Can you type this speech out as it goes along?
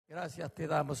Gracias te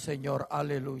damos, Señor.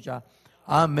 Aleluya.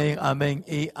 Amén, amén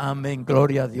y amén.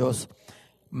 Gloria a Dios.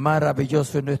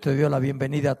 Maravilloso es nuestro Dios. La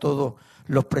bienvenida a todos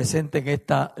los presentes en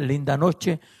esta linda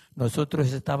noche.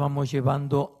 Nosotros estábamos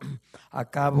llevando a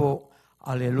cabo,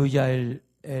 aleluya, el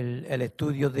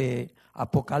estudio de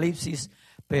Apocalipsis,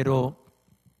 pero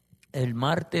el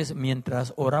martes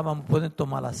mientras orábamos, pueden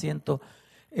tomar asiento,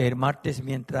 el martes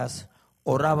mientras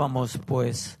orábamos,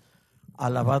 pues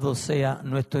alabado sea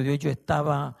nuestro Dios. Yo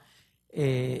estaba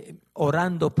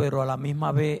orando, pero a la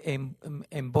misma vez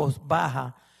en voz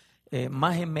baja,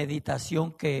 más en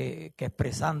meditación que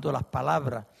expresando las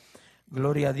palabras.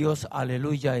 Gloria a Dios,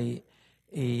 aleluya. Y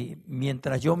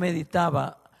mientras yo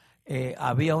meditaba,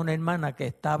 había una hermana que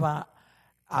estaba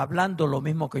hablando lo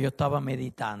mismo que yo estaba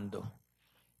meditando.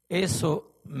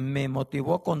 Eso me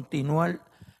motivó a continuar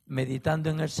meditando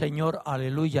en el Señor,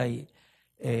 aleluya. Y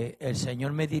el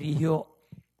Señor me dirigió,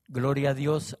 gloria a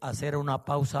Dios, a hacer una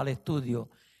pausa al estudio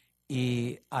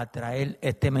y a traer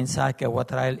este mensaje que voy a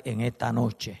traer en esta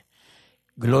noche.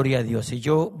 Gloria a Dios. Y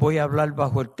yo voy a hablar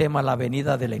bajo el tema la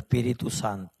venida del Espíritu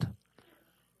Santo.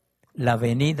 La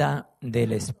venida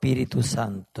del Espíritu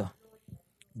Santo.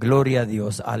 Gloria a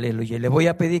Dios. Aleluya. Y le voy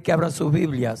a pedir que abran sus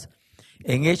Biblias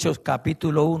en Hechos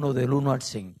capítulo 1 del 1 al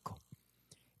 5.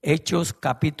 Hechos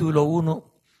capítulo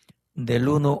 1 del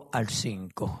 1 al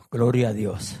 5. Gloria a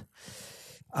Dios.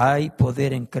 Hay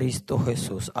poder en Cristo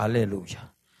Jesús.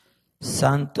 Aleluya.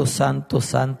 Santo, santo,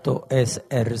 santo es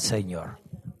el Señor.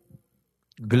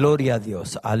 Gloria a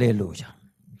Dios. Aleluya.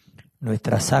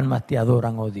 Nuestras almas te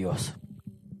adoran, oh Dios.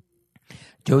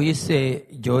 Yo hice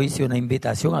una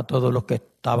invitación a todos los que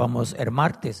estábamos el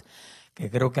martes,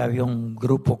 que creo que había un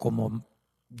grupo como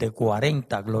de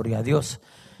 40, gloria a Dios.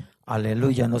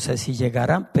 Aleluya. No sé si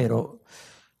llegarán, pero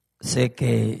sé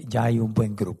que ya hay un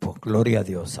buen grupo. Gloria a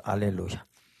Dios. Aleluya.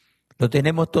 Lo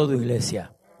tenemos todo,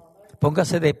 iglesia.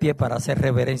 Póngase de pie para hacer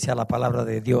reverencia a la palabra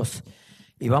de Dios.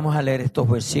 Y vamos a leer estos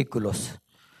versículos.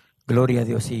 Gloria a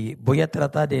Dios. Y voy a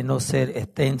tratar de no ser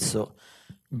extenso,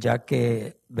 ya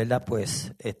que, ¿verdad?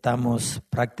 Pues estamos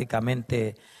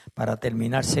prácticamente para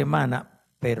terminar semana,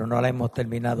 pero no la hemos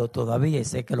terminado todavía. Y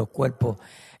sé que los cuerpos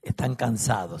están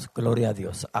cansados. Gloria a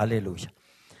Dios. Aleluya.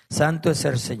 Santo es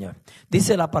el Señor.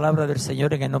 Dice la palabra del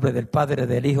Señor en el nombre del Padre,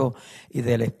 del Hijo y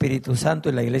del Espíritu Santo.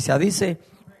 Y la iglesia dice: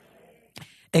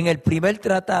 en el primer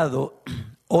tratado,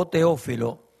 oh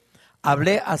Teófilo,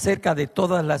 hablé acerca de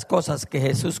todas las cosas que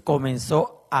Jesús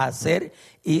comenzó a hacer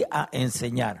y a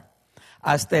enseñar,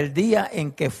 hasta el día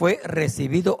en que fue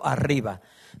recibido arriba,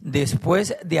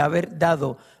 después de haber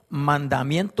dado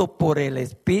mandamiento por el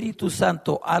Espíritu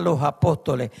Santo a los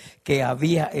apóstoles que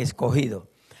había escogido,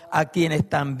 a quienes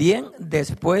también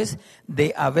después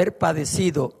de haber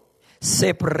padecido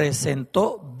se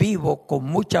presentó vivo con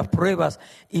muchas pruebas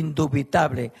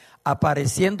indubitables,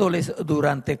 apareciéndoles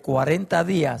durante 40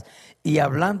 días y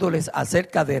hablándoles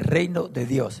acerca del reino de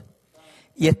Dios.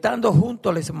 Y estando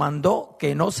juntos les mandó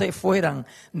que no se fueran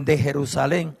de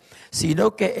Jerusalén,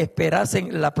 sino que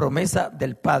esperasen la promesa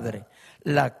del Padre,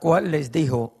 la cual les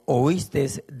dijo: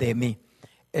 oísteis de mí.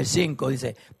 El 5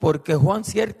 dice: porque Juan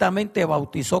ciertamente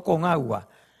bautizó con agua,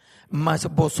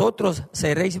 mas vosotros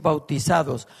seréis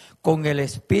bautizados con el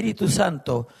Espíritu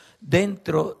Santo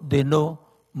dentro de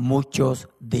no muchos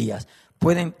días.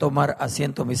 Pueden tomar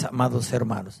asiento, mis amados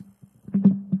hermanos.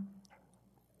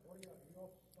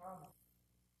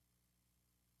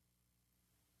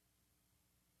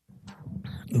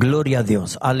 Gloria a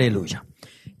Dios, aleluya.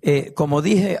 Como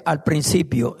dije al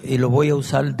principio, y lo voy a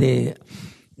usar de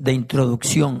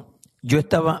introducción, yo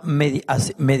estaba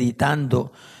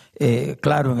meditando,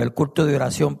 claro, en el culto de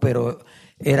oración, pero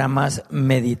era más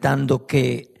meditando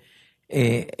que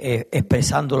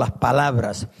expresando las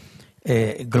palabras.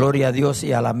 Gloria a Dios,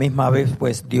 y a la misma vez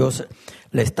pues Dios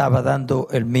le estaba dando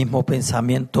el mismo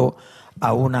pensamiento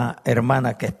a una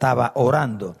hermana que estaba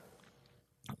orando.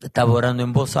 Estaba orando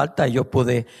en voz alta y yo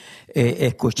pude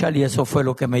escuchar, y eso fue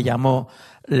lo que me llamó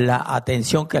la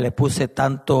atención, que le puse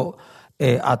tanto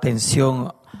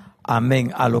atención,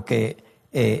 amén, a lo que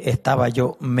estaba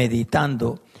yo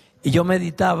meditando. Y yo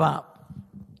meditaba,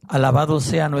 alabado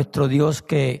sea nuestro Dios,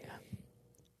 que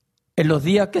en los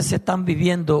días que se están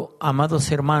viviendo,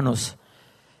 amados hermanos,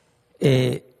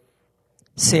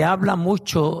 se habla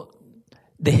mucho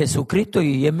de Jesucristo,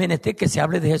 y es menester que se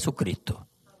hable de Jesucristo.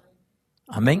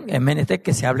 Amén. Es menester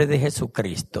que se hable de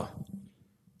Jesucristo.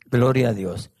 Gloria a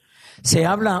Dios. Se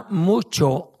habla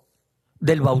mucho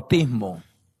del bautismo.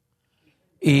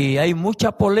 Y hay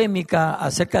mucha polémica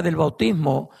acerca del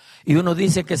bautismo. Y uno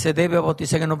dice que se debe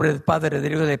bautizar en el nombre del Padre,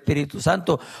 del Hijo y del Espíritu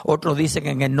Santo. Otros dicen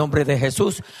en el nombre de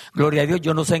Jesús. Gloria a Dios.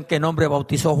 Yo no sé en qué nombre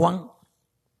bautizó Juan.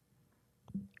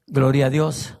 Gloria a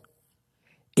Dios.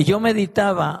 Y yo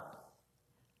meditaba,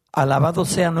 alabado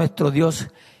sea nuestro Dios,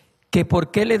 que por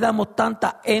qué le damos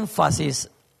tanta énfasis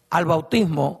al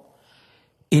bautismo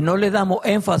y no le damos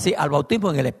énfasis al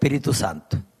bautismo en el Espíritu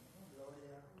Santo.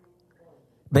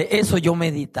 De eso yo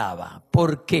meditaba.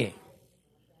 ¿Por qué?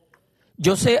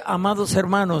 Yo sé, amados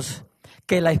hermanos,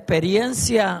 que la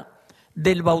experiencia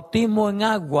del bautismo en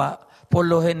agua, por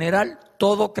lo general,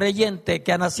 todo creyente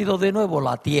que ha nacido de nuevo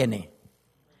la tiene.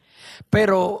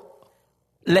 Pero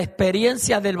la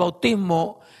experiencia del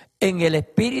bautismo en el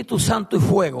Espíritu Santo y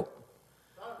fuego,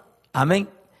 amén,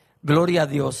 gloria a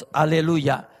Dios,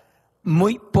 aleluya,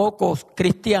 muy pocos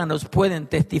cristianos pueden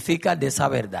testificar de esa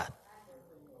verdad.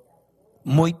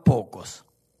 Muy pocos.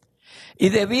 Y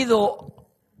debido,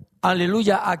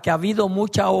 aleluya, a que ha habido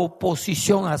mucha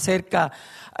oposición acerca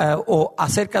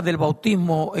del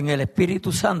bautismo en el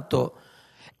Espíritu Santo,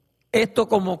 esto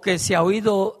como que se ha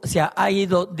ido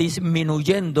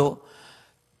disminuyendo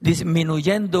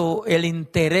el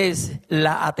interés,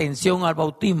 la atención al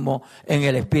bautismo en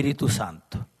el Espíritu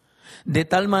Santo. De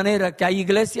tal manera que hay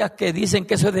iglesias que dicen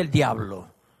que eso es del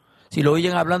diablo. Si lo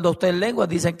oyen hablando a usted en lenguas,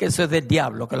 dicen que eso es del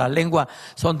diablo, que las lenguas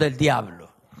son del diablo.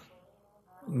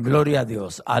 Gloria a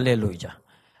Dios, aleluya.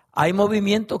 Hay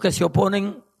movimientos que se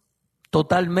oponen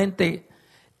totalmente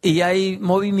y hay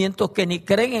movimientos que ni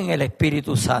creen en el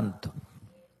Espíritu Santo.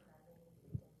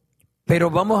 Pero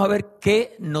vamos a ver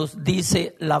qué nos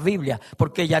dice la Biblia,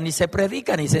 porque ya ni se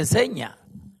predica ni se enseña.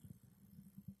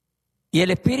 Y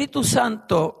el Espíritu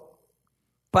Santo,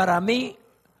 para mí,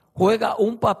 juega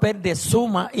un papel de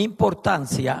suma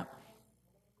importancia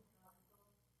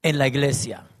en la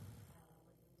iglesia,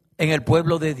 en el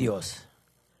pueblo de Dios.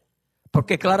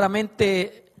 Porque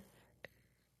claramente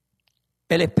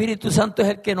el Espíritu Santo es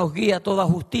el que nos guía a toda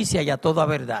justicia y a toda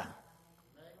verdad.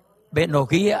 Nos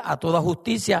guía a toda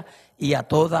justicia y a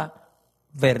toda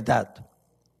verdad.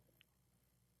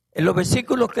 En los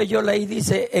versículos que yo leí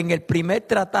dice, en el primer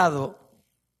tratado,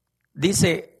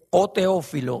 dice, oh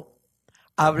Teófilo,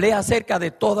 hablé acerca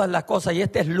de todas las cosas, y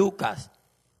este es Lucas,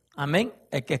 amén,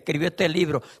 el que escribió este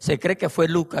libro, se cree que fue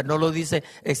Lucas, no lo dice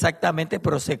exactamente,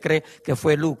 pero se cree que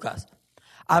fue Lucas.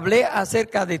 Hablé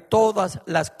acerca de todas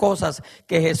las cosas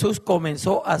que Jesús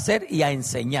comenzó a hacer y a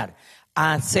enseñar,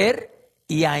 a hacer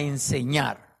y a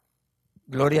enseñar.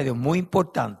 Gloria a Dios, muy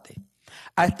importante.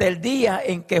 Hasta el día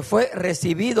en que fue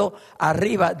recibido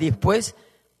arriba después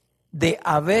de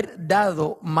haber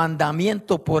dado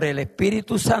mandamiento por el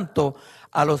Espíritu Santo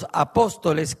a los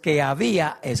apóstoles que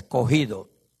había escogido.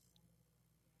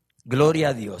 Gloria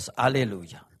a Dios,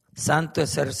 aleluya. Santo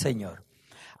es el Señor.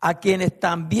 A quienes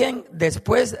también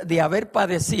después de haber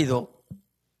padecido,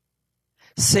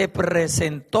 se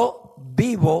presentó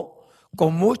vivo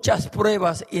con muchas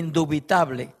pruebas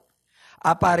indubitables,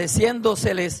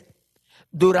 apareciéndoseles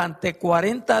durante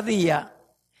 40 días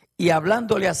y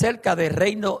hablándole acerca del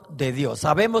reino de Dios.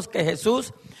 Sabemos que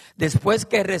Jesús, después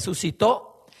que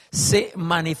resucitó, se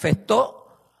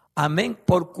manifestó, amén,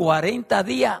 por 40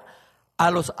 días a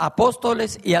los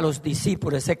apóstoles y a los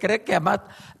discípulos. Se cree que a más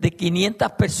de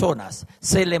 500 personas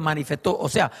se le manifestó. O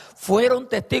sea, fueron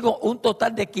testigos, un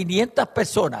total de 500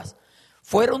 personas.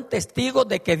 Fueron testigos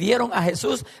de que vieron a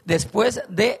Jesús después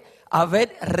de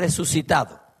haber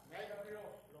resucitado.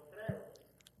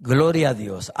 Gloria a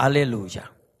Dios,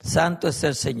 aleluya. Santo es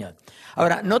el Señor.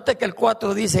 Ahora, note que el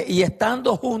 4 dice, y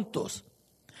estando juntos,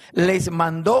 les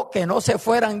mandó que no se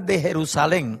fueran de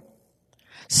Jerusalén,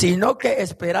 sino que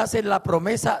esperasen la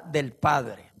promesa del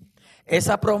Padre.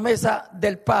 Esa promesa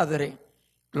del Padre,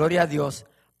 gloria a Dios,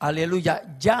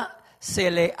 aleluya, ya se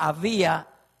le había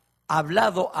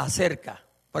hablado acerca.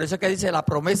 Por eso es que dice la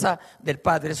promesa del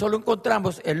Padre. Eso lo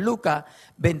encontramos en Lucas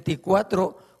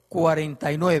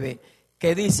 24:49,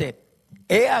 que dice,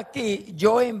 he aquí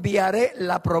yo enviaré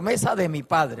la promesa de mi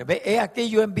Padre. Ve, he aquí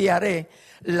yo enviaré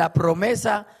la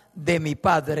promesa de mi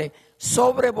Padre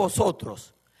sobre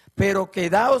vosotros, pero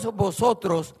quedaos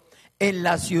vosotros en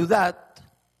la ciudad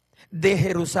de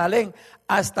Jerusalén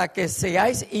hasta que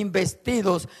seáis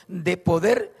investidos de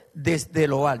poder desde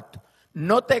lo alto.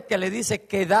 Note que le dice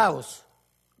quedaos,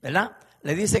 ¿verdad?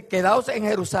 Le dice quedaos en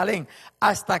Jerusalén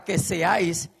hasta que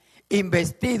seáis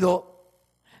investidos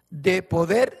de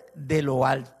poder de lo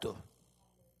alto.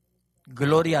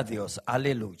 Gloria a Dios,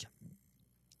 aleluya.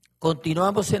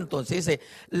 Continuamos entonces, dice,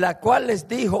 la cual les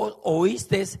dijo,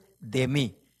 oísteis de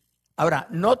mí. Ahora,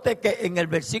 note que en el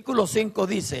versículo 5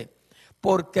 dice,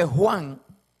 porque Juan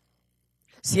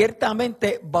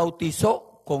ciertamente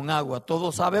bautizó con agua.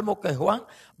 Todos sabemos que Juan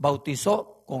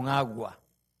bautizó con agua.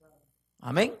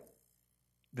 Amén.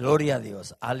 Gloria a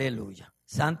Dios, aleluya.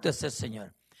 Santo es el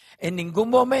Señor. En ningún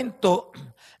momento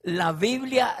la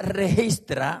Biblia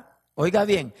registra, oiga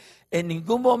bien, en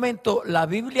ningún momento la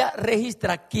Biblia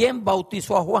registra quién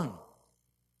bautizó a Juan.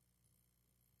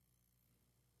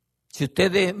 Si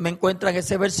ustedes me encuentran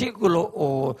ese versículo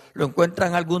o lo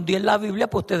encuentran algún día en la Biblia,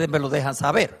 pues ustedes me lo dejan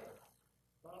saber.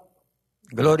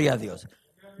 Gloria a Dios.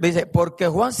 Dice, porque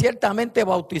Juan ciertamente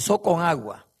bautizó con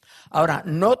agua. Ahora,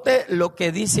 note lo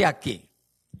que dice aquí.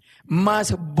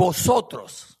 Mas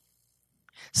vosotros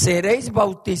seréis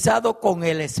bautizados con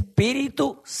el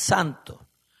Espíritu Santo.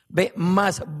 Ve,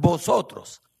 mas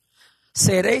vosotros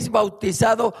seréis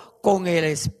bautizados con el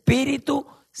Espíritu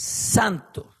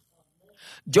Santo.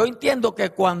 Yo entiendo que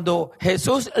cuando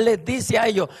Jesús les dice a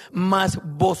ellos, mas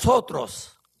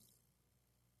vosotros,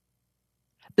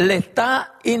 le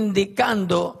está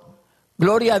indicando,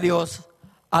 gloria a Dios,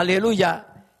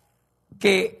 aleluya,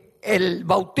 que el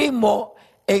bautismo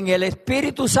en el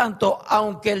Espíritu Santo,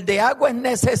 aunque el de agua es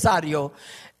necesario,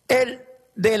 el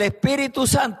del Espíritu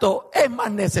Santo es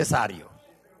más necesario.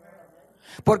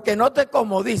 Porque note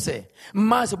cómo dice,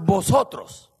 mas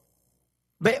vosotros,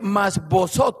 mas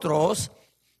vosotros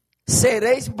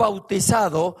seréis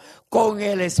bautizados con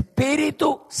el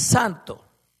Espíritu Santo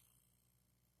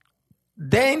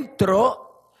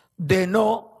dentro de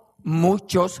no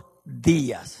muchos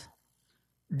días.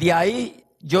 De ahí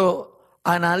yo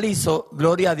analizo,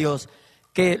 gloria a Dios,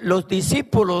 que los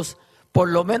discípulos, por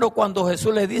lo menos cuando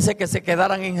Jesús les dice que se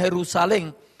quedaran en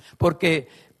Jerusalén, porque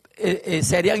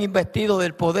serían investidos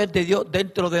del poder de Dios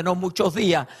dentro de no muchos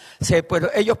días, pero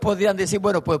ellos podrían decir,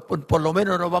 bueno, pues por lo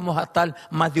menos no vamos a estar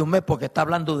más de un mes porque está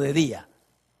hablando de día.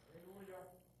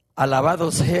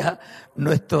 Alabado sea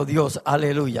nuestro Dios,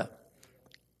 aleluya.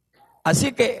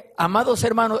 Así que, amados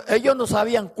hermanos, ellos no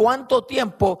sabían cuánto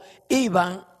tiempo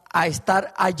iban a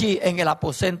estar allí en el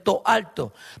aposento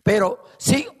alto, pero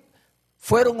sí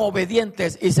fueron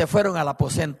obedientes y se fueron al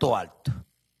aposento alto.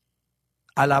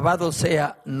 Alabado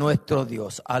sea nuestro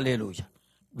Dios, aleluya,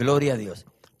 gloria a Dios.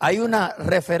 Hay una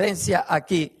referencia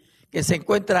aquí que se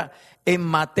encuentra en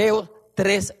Mateo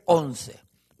 3:11.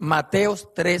 Mateo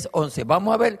 3:11.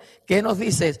 Vamos a ver qué nos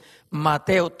dice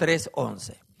Mateo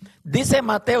 3:11. Dice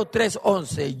Mateo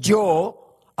 3:11,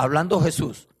 yo, hablando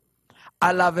Jesús,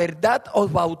 a la verdad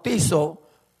os bautizo,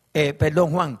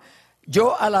 Juan,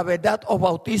 yo a la verdad os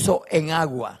bautizo en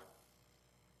agua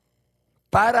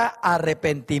para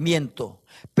arrepentimiento.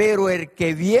 Pero el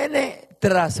que viene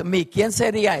tras mí, ¿quién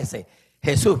sería ese?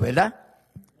 Jesús, ¿verdad?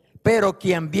 Pero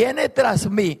quien viene tras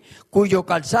mí, cuyo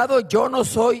calzado yo no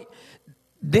soy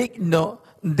digno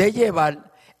de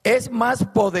llevar, es más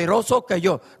poderoso que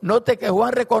yo. Note que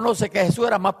Juan reconoce que Jesús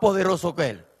era más poderoso que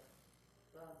él.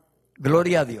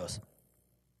 Gloria a Dios.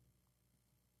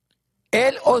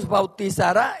 Él os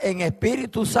bautizará en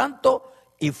Espíritu Santo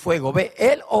y fuego. Ve,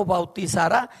 Él os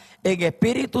bautizará en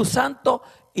Espíritu Santo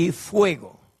y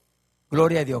fuego.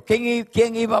 Gloria a Dios.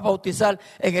 ¿Quién iba a bautizar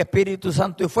en Espíritu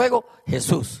Santo y fuego?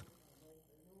 Jesús.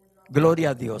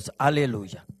 Gloria a Dios.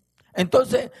 Aleluya.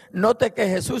 Entonces, note que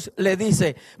Jesús le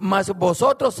dice, mas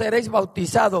vosotros seréis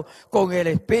bautizados con el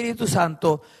Espíritu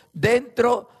Santo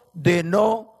dentro de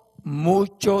no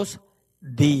muchos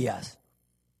días.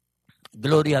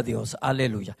 Gloria a Dios.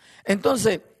 Aleluya.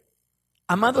 Entonces,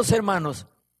 amados hermanos,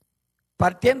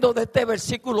 partiendo de este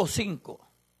versículo 5,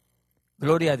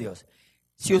 gloria a Dios.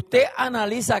 Si usted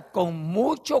analiza con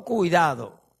mucho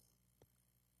cuidado,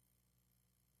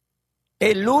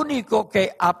 el único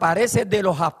que aparece de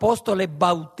los apóstoles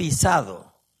bautizados,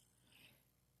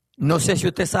 no sé si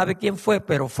usted sabe quién fue,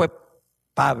 pero fue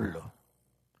Pablo.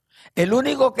 El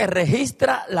único que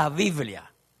registra la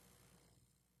Biblia.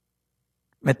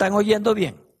 ¿Me están oyendo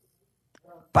bien?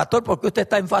 Pastor, ¿por qué usted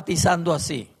está enfatizando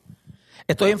así?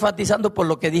 Estoy enfatizando por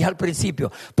lo que dije al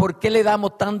principio. ¿Por qué le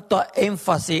damos tanto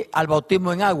énfasis al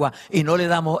bautismo en agua y no le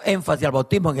damos énfasis al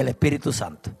bautismo en el Espíritu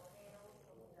Santo?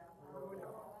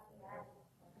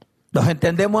 ¿Nos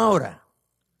entendemos ahora?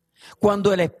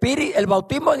 Cuando el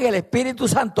bautismo en el Espíritu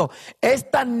Santo es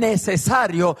tan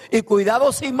necesario, y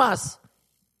cuidado sin más,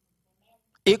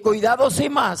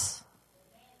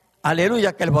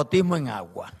 aleluya, que el bautismo en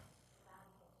agua.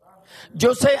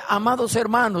 Yo sé, amados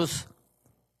hermanos,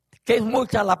 que es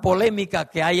mucha la polémica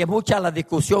que hay, es mucha la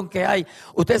discusión que hay.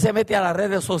 Usted se mete a las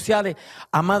redes sociales,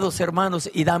 amados hermanos,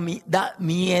 y da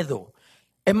miedo.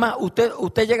 Es más,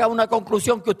 usted llega a una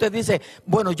conclusión que usted dice,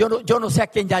 bueno, yo no sé a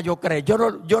quién ya yo creo,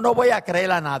 yo no voy a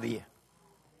creer a nadie.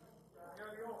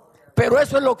 Pero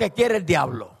eso es lo que quiere el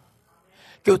diablo,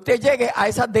 que usted llegue a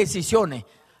esas decisiones,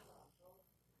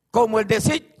 como el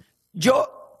decir,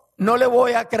 yo no le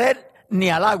voy a creer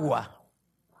ni al agua,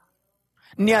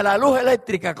 ni a la luz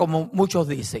eléctrica, como muchos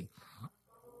dicen.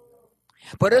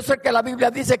 Por eso es que la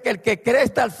Biblia dice que el que cree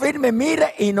estar firme,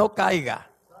 mire y no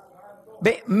caiga.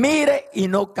 Ve, mire y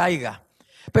no caiga.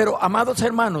 Pero, amados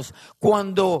hermanos,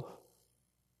 cuando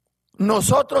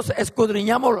nosotros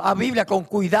escudriñamos la Biblia con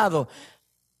cuidado,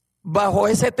 bajo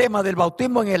ese tema del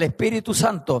bautismo en el Espíritu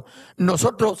Santo,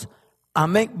 nosotros,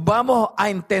 amén, vamos a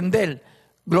entender,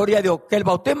 gloria a Dios, que el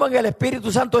bautismo en el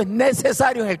Espíritu Santo es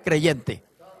necesario en el creyente.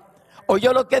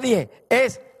 ¿Oyó lo que dije?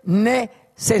 Es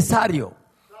necesario.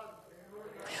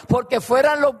 Porque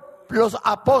fueran los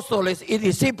apóstoles y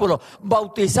discípulos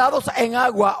bautizados en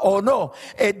agua o no,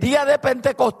 el día de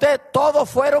Pentecostés todos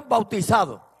fueron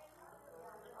bautizados.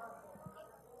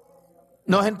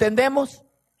 ¿Nos entendemos?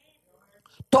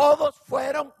 Todos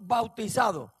fueron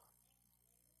bautizados.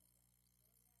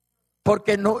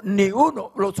 Porque no,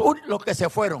 ninguno, los que se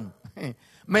fueron,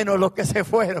 menos los que se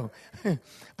fueron.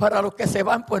 Para los que se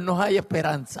van, pues no hay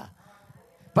esperanza.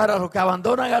 Para los que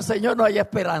abandonan al Señor no hay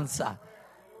esperanza.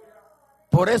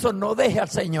 Por eso no deje al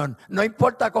Señor. No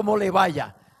importa cómo le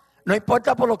vaya. No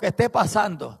importa por lo que esté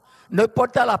pasando. No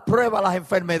importa las pruebas, las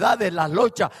enfermedades, las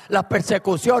luchas, las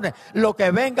persecuciones. Lo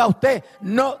que venga a usted,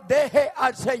 no deje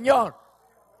al Señor.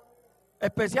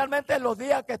 Especialmente en los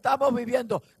días que estamos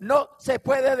viviendo. No se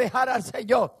puede dejar al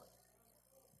Señor.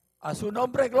 A su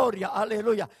nombre gloria,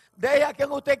 aleluya. Deje a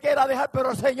quien usted quiera dejar,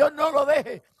 pero al Señor no lo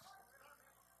deje.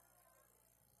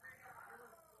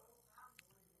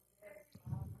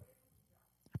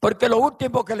 Porque lo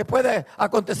último que le puede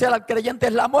acontecer al creyente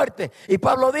es la muerte. Y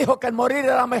Pablo dijo que el morir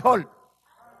era mejor.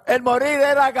 El morir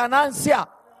era ganancia.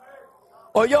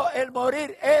 Oyó, el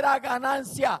morir era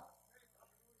ganancia.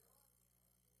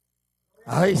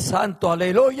 Ay, santo,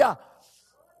 aleluya.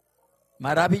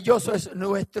 Maravilloso es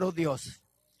nuestro Dios.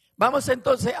 Vamos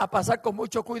entonces a pasar con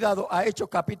mucho cuidado a Hechos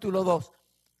capítulo 2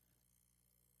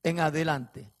 en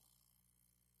adelante.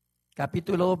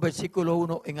 Capítulo 2, versículo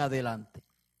 1 en adelante.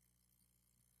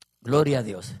 Gloria a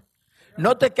Dios.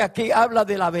 Note que aquí habla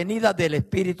de la venida del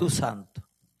Espíritu Santo.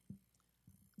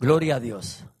 Gloria a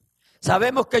Dios.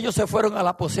 Sabemos que ellos se fueron al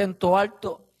aposento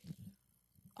alto.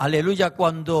 Aleluya,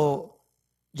 cuando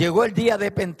llegó el día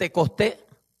de Pentecostés.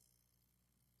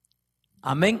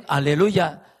 Amén,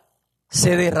 aleluya.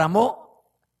 Se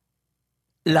derramó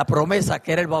la promesa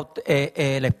que era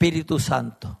el Espíritu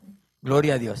Santo.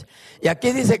 Gloria a Dios. Y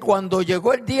aquí dice, cuando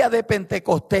llegó el día de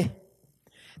Pentecostés,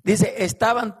 dice,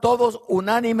 estaban todos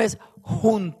unánimes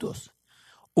juntos.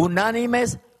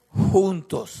 Unánimes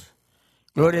juntos.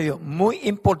 Gloria a Dios. Muy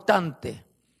importante.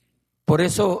 Por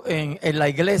eso en la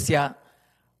iglesia,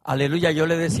 aleluya, yo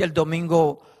le decía el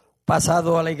domingo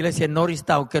pasado a la iglesia en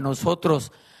Norristown que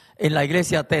nosotros en la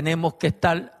iglesia tenemos que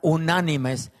estar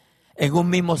unánimes en un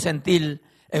mismo sentir,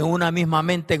 en una misma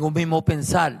mente, en un mismo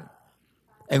pensar,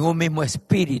 en un mismo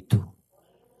espíritu.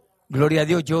 Gloria a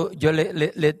Dios, yo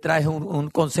le traje un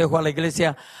consejo a la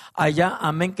iglesia allá,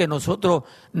 amén, que nosotros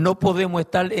no podemos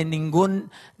estar en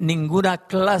ninguna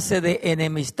clase de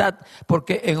enemistad,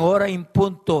 porque en hora y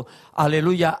punto,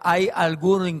 aleluya, hay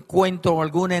algún encuentro o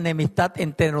alguna enemistad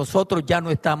entre nosotros, ya no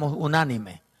estamos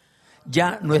unánimes,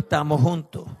 ya no estamos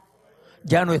juntos,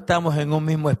 ya no estamos en un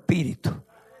mismo espíritu.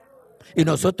 Y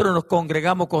nosotros nos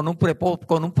congregamos con un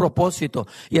propósito,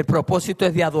 y el propósito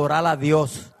es de adorar a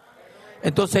Dios.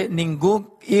 Entonces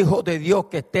ningún hijo de Dios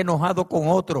que esté enojado con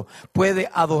otro puede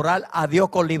adorar a Dios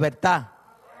con libertad.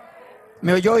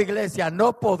 ¿Me oyó, iglesia?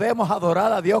 No podemos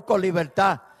adorar a Dios con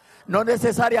libertad. No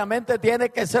necesariamente tiene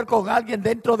que ser con alguien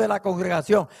dentro de la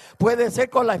congregación. Puede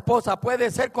ser con la esposa, puede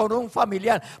ser con un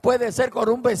familiar, puede ser con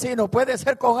un vecino, puede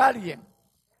ser con alguien.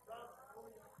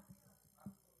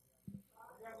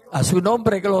 A su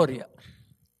nombre, gloria.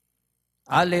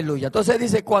 Aleluya. Entonces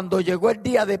dice, cuando llegó el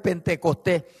día de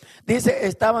Pentecostés, dice,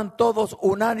 estaban todos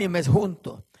unánimes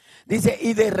juntos. Dice,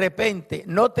 y de repente,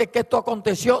 note que esto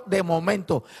aconteció de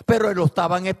momento, pero lo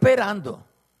estaban esperando.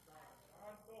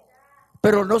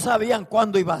 Pero no sabían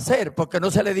cuándo iba a ser, porque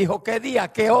no se le dijo qué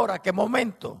día, qué hora, qué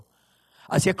momento.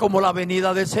 Así es como la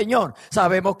venida del Señor.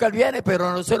 Sabemos que Él viene,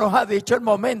 pero no se nos ha dicho el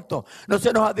momento, no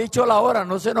se nos ha dicho la hora,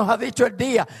 no se nos ha dicho el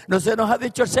día, no se nos ha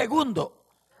dicho el segundo.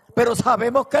 Pero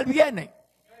sabemos que Él viene.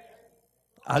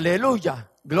 Aleluya,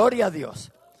 gloria a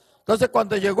Dios. Entonces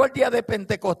cuando llegó el día de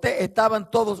Pentecostés estaban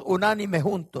todos unánimes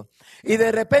juntos. Y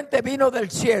de repente vino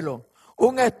del cielo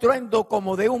un estruendo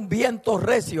como de un viento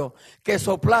recio que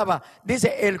soplaba.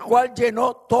 Dice, el cual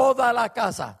llenó toda la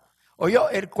casa. Oyó,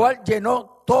 el cual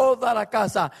llenó toda la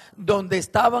casa donde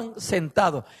estaban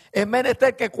sentados. Es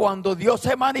menester que cuando Dios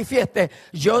se manifieste,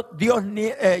 Dios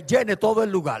llene todo el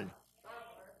lugar.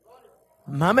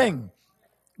 Amén.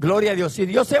 Gloria a Dios. Si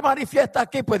Dios se manifiesta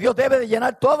aquí, pues Dios debe de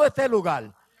llenar todo este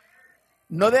lugar.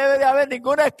 No debe de haber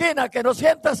ninguna esquina que no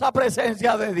sienta esa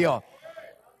presencia de Dios.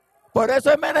 Por eso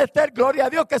es menester, gloria a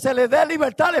Dios, que se le dé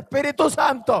libertad al Espíritu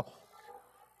Santo.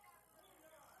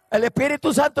 El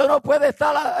Espíritu Santo no puede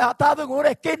estar atado en una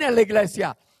esquina en la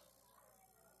iglesia.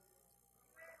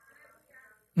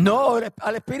 No,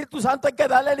 al Espíritu Santo hay que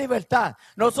darle libertad.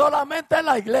 No solamente en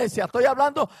la iglesia, estoy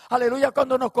hablando, aleluya,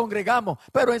 cuando nos congregamos.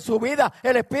 Pero en su vida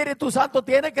el Espíritu Santo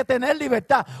tiene que tener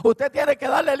libertad. Usted tiene que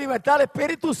darle libertad al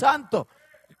Espíritu Santo.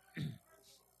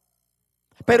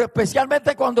 Pero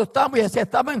especialmente cuando estamos y si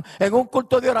estamos en un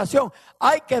culto de oración,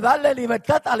 hay que darle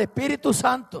libertad al Espíritu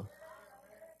Santo.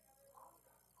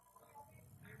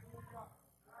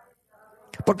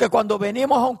 Porque cuando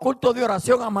venimos a un culto de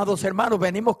oración, amados hermanos,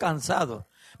 venimos cansados,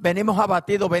 venimos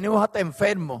abatidos, venimos hasta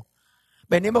enfermos,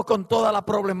 venimos con toda la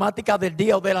problemática del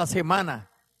día o de la semana.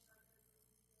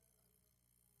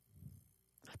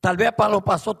 Tal vez lo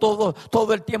pasó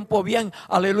todo el tiempo bien,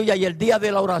 aleluya, y el día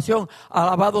de la oración,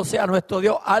 alabado sea nuestro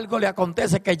Dios, algo le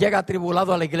acontece que llega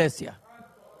atribulado a la iglesia.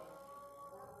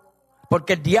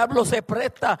 Porque el diablo se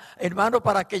presta, hermano,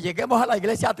 para que lleguemos a la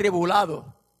iglesia atribulados.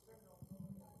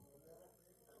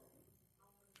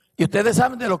 Y ustedes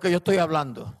saben de lo que yo estoy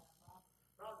hablando.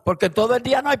 Porque todo el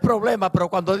día no hay problema, pero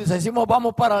cuando decimos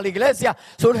vamos para la iglesia,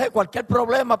 surge cualquier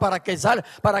problema para que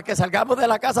salgamos de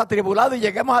la casa atribulados y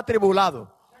lleguemos atribulados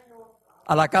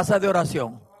a la casa de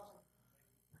oración.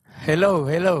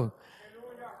 Hello.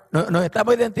 ¿Nos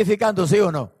estamos identificando, sí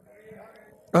o no?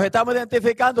 ¿Nos estamos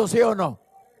identificando, sí o no?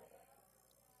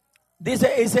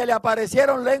 Dice, y se le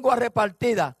aparecieron lenguas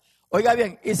repartidas. Oiga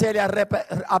bien, y se le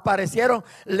aparecieron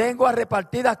lenguas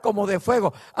repartidas como de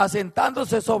fuego,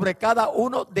 asentándose sobre cada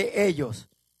uno de ellos.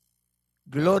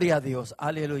 Gloria a Dios,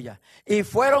 aleluya. Y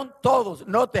fueron todos,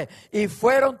 note, y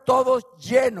fueron todos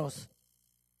llenos.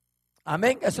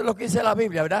 Amén, eso es lo que dice la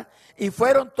Biblia, ¿verdad? Y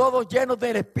fueron todos llenos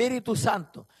del Espíritu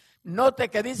Santo. Note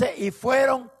que dice, y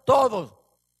fueron todos.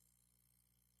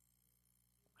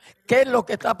 ¿Qué es lo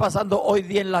que está pasando hoy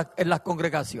día en las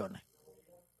congregaciones?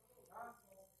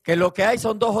 Que lo que hay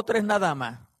son 2 o 3 nada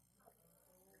más.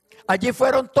 Allí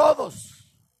fueron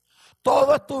todos.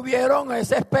 Todos tuvieron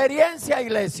esa experiencia,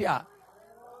 iglesia.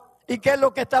 ¿Y qué es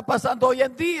lo que está pasando hoy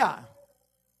en día?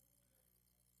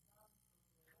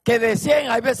 Que de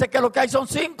 100, hay veces que lo que hay son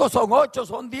 5, son 8,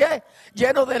 son 10,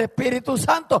 llenos del Espíritu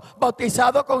Santo,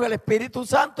 bautizados con el Espíritu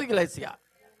Santo, iglesia.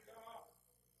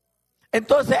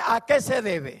 Entonces, ¿a qué se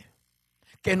debe?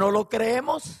 Que no lo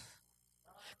creemos,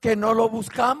 que no lo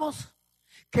buscamos,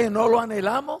 que no lo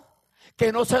anhelamos,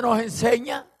 que no se nos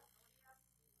enseña,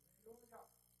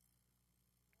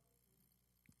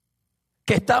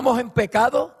 que estamos en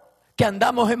pecado, que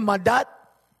andamos en maldad.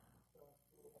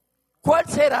 ¿Cuál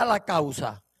será la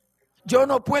causa? Yo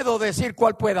no puedo decir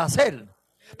cuál pueda ser,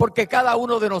 porque cada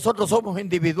uno de nosotros somos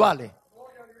individuales.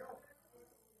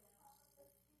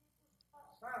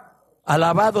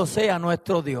 Alabado sea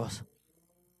nuestro Dios.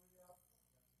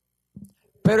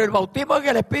 Pero el bautismo en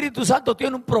el Espíritu Santo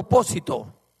tiene un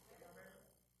propósito.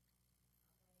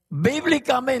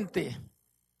 Bíblicamente.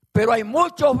 Pero hay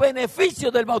muchos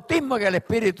beneficios del bautismo en el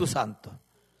Espíritu Santo.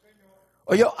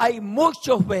 Oye, hay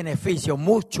muchos beneficios,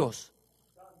 muchos.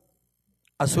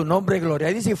 A su nombre, gloria.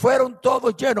 Y dice, fueron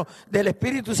todos llenos del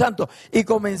Espíritu Santo y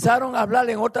comenzaron a hablar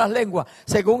en otras lenguas,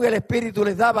 según el Espíritu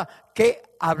les daba que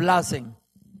hablasen.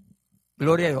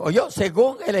 Gloria a Dios. Oye,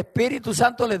 según el Espíritu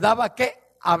Santo les daba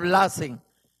que hablasen.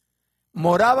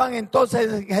 Moraban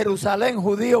entonces en Jerusalén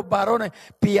judíos varones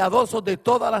piadosos de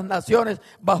todas las naciones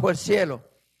bajo el cielo.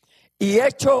 Y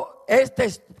hecho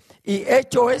este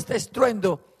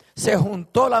estruendo, se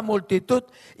juntó la multitud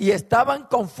y estaban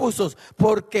confusos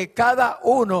porque cada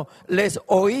uno les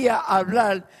oía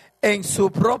hablar en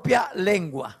su propia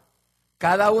lengua.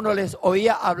 Cada uno les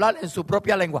oía hablar en su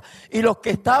propia lengua. Y los que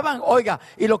estaban,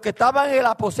 en el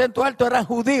aposento alto eran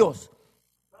judíos.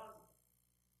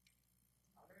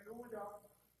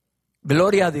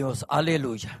 Gloria a Dios,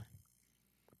 aleluya.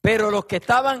 Pero los que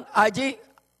estaban allí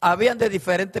habían de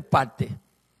diferentes partes.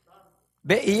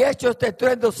 Y hecho este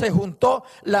estruendo, se juntó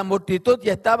la multitud y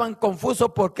estaban confusos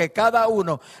porque cada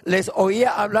uno les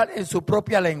oía hablar en su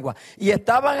propia lengua. Y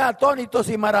estaban atónitos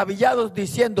y maravillados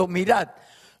diciendo, mirad,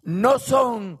 ¿no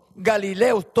son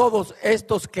galileos todos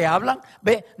estos que hablan?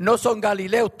 ¿No son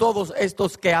galileos todos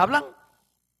estos que hablan?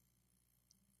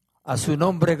 A su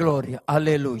nombre gloria,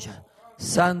 aleluya.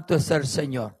 Santo es el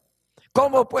Señor.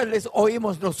 ¿Cómo pues les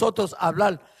oímos nosotros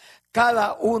hablar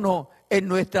cada uno en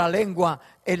nuestra lengua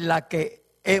en la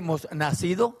que hemos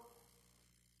nacido?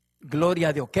 Gloria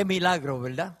a Dios. Qué milagro,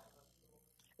 ¿verdad?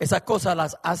 Esas cosas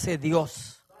las hace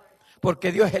Dios.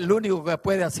 Porque Dios es el único que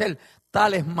puede hacer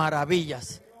tales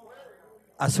maravillas.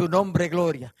 A su nombre,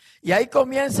 gloria. Y ahí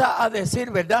comienza a decir,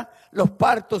 ¿verdad? Los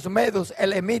partos, medos,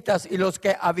 elamitas y los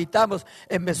que habitamos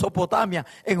en Mesopotamia,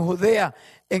 en Judea,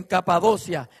 en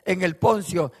Capadocia, en el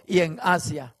Poncio y en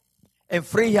Asia, en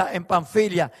Frigia, en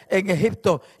Panfilia, en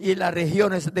Egipto y en las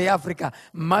regiones de África,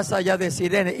 más allá de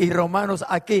Cirene, y romanos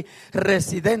aquí,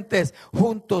 residentes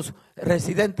juntos,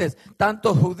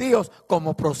 tanto judíos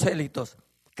como prosélitos.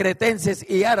 Cretenses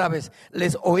y árabes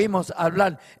les oímos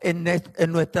hablar en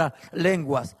nuestras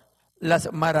lenguas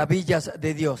las maravillas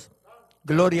de Dios.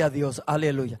 Gloria a Dios,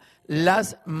 aleluya.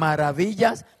 Las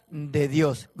maravillas de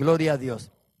Dios, gloria a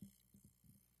Dios.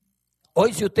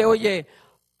 Hoy si usted oye,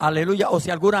 aleluya, o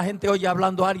si alguna gente oye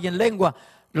hablando a alguien en lengua,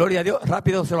 gloria a Dios,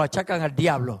 rápido se lo achacan al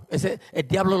diablo. El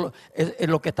diablo,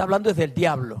 lo que está hablando es del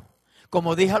diablo.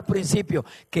 Como dije al principio,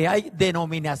 que hay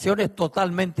denominaciones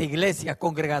totalmente, iglesias,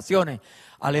 congregaciones,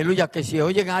 aleluya, que si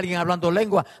oyen a alguien hablando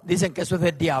lengua, dicen que eso es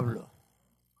del diablo.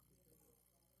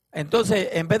 Entonces,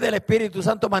 en vez del Espíritu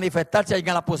Santo manifestarse en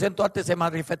el aposento alto, se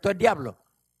manifestó el diablo.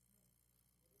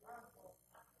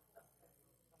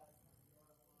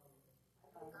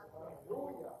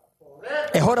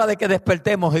 Es hora de que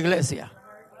despertemos, iglesia.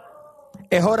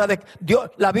 Es hora de Dios.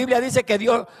 La Biblia dice que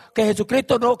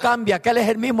Jesucristo no cambia, que Él es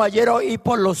el mismo ayer, hoy y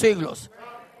por los siglos.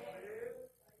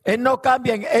 Él no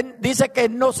cambia, Él dice que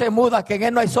Él no se muda, que en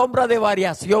Él no hay sombra de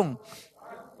variación.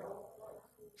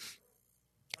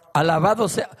 Alabado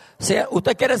sea.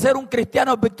 Usted quiere ser un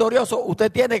cristiano victorioso,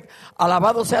 usted tiene,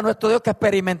 alabado sea nuestro Dios, que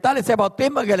experimentar ese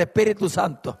bautismo en el Espíritu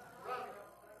Santo.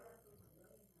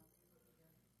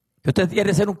 Usted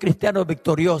quiere ser un cristiano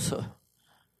victorioso.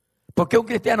 ¿Por qué un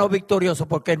cristiano victorioso?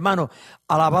 Porque, hermano,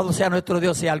 alabado sea nuestro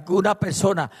Dios, si alguna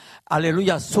persona,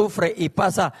 aleluya, sufre y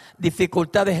pasa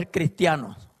dificultades, el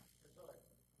cristiano.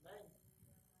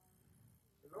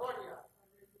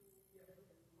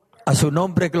 A su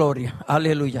nombre, gloria,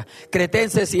 aleluya.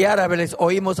 Cretenses y árabes les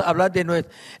oímos hablar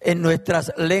en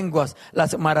nuestras lenguas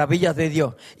las maravillas de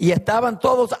Dios. Y estaban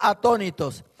todos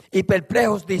atónitos y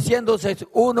perplejos, diciéndose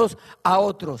unos a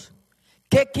otros: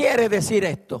 ¿qué quiere decir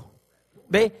esto?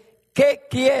 ¿Ve? ¿Qué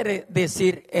quiere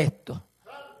decir esto?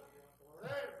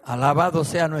 Alabado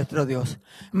sea nuestro Dios.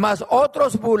 Mas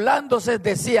otros burlándose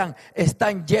decían: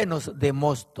 están llenos de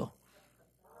mosto.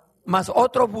 Mas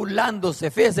otros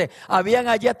burlándose, fíjese, habían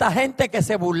allí esta gente que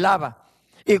se burlaba.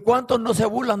 ¿Y cuántos no se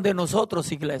burlan de nosotros,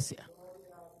 iglesia?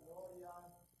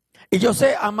 Y yo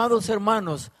sé, amados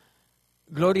hermanos,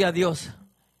 gloria a Dios,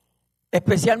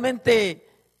 especialmente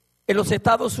en los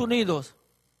Estados Unidos,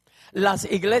 las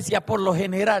iglesias por lo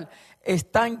general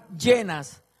están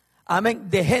llenas, amén,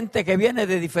 de gente que viene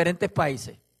de diferentes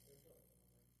países.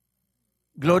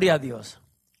 Gloria a Dios.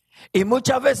 Y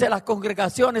muchas veces las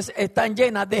congregaciones están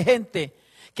llenas de gente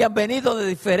que han venido de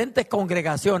diferentes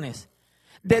congregaciones,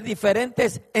 de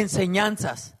diferentes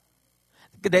enseñanzas,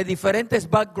 de diferentes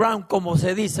backgrounds, como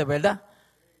se dice, ¿verdad?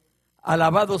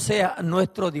 Alabado sea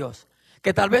nuestro Dios.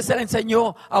 Que tal vez se le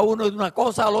enseñó a uno una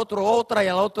cosa, al otro otra y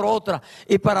al otro otra.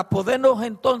 Y para podernos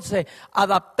entonces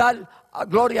adaptar,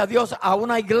 gloria a Dios, a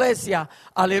una iglesia,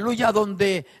 aleluya,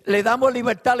 donde le damos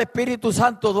libertad al Espíritu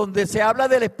Santo, donde se habla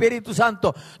del Espíritu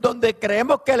Santo, donde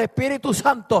creemos que el Espíritu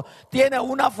Santo tiene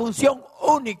una función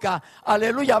única,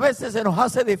 aleluya, a veces se nos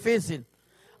hace difícil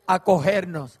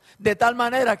acogernos, de tal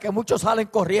manera que muchos salen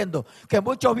corriendo, que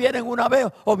muchos vienen una vez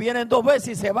o vienen dos veces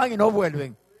y se van y no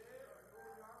vuelven.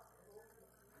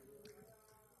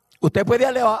 Usted puede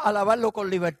alabarlo con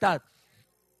libertad.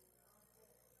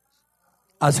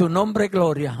 A su nombre,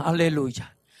 gloria,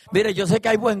 aleluya. Mire, yo sé que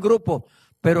hay buen grupo,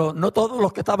 pero no todos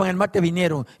los que estaban el martes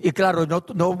vinieron. Y claro,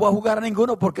 no voy a jugar a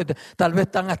ninguno porque tal vez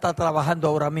están hasta trabajando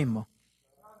ahora mismo.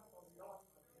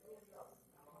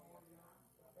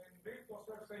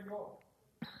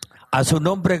 A su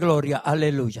nombre, gloria,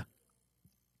 aleluya.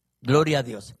 Gloria a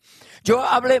Dios. Yo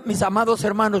hablé, mis amados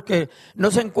hermanos, que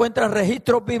no se encuentra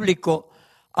registro bíblico,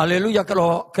 aleluya,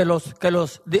 que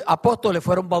los apóstoles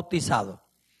fueron bautizados.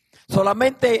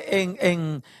 Solamente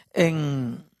en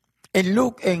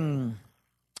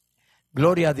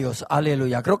gloria a Dios,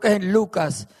 aleluya. Creo que es en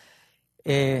Lucas,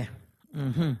 en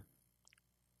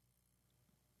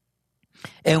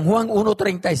Juan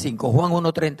 1:35, Juan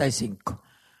 1:35.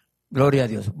 Gloria a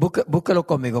Dios. Búsquelo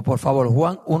conmigo, por favor.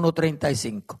 Juan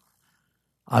 1:35.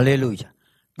 Aleluya.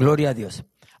 Gloria a Dios.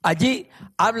 Allí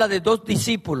habla de dos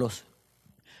discípulos,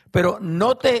 pero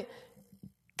note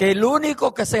que el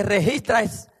único que se registra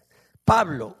es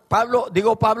Pablo.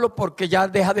 Digo Pablo porque ya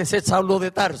deja de ser Saulo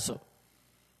de Tarso.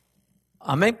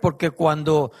 Amén, porque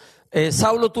cuando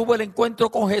Saulo tuvo el encuentro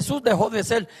con Jesús, dejó de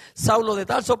ser Saulo de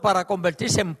Tarso para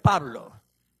convertirse en Pablo.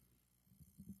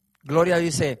 Gloria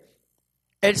dice,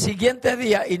 El siguiente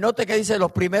día, y note que dice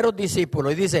los primeros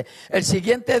discípulos, y dice, el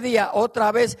siguiente día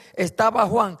otra vez estaba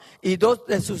Juan y 2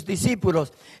 de sus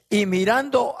discípulos, y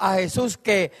mirando a Jesús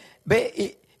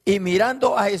y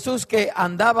mirando a Jesús que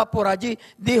andaba por allí,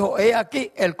 dijo, he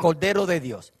aquí el Cordero de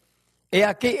Dios. He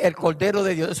aquí el Cordero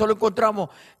de Dios. Eso lo encontramos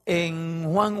en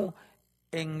Juan,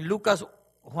 en Lucas,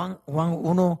 Juan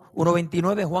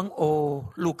 1:29, Juan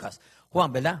o Lucas.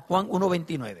 Juan, ¿verdad? Juan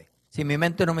 1:29. Si mi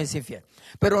mente no me es infiel.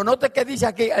 Pero note que dice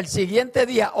aquí, al siguiente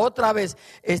día otra vez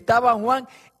estaba Juan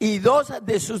y 2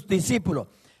 de sus discípulos.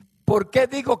 ¿Por qué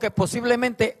digo que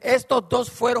posiblemente estos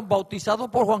 2 fueron bautizados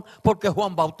por Juan? Porque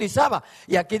Juan bautizaba.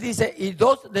 Y aquí dice, y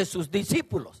 2 de sus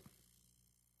discípulos.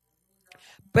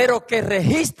 Pero que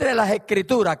registre las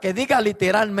escrituras, que diga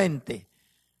literalmente,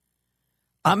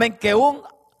 amén, que un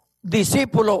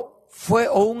discípulo fue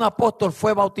o un apóstol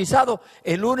fue bautizado.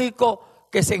 El único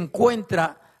que se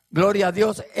encuentra, gloria a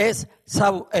Dios, es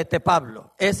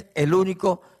Pablo. Es el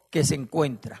único que se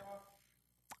encuentra.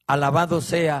 Alabado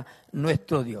sea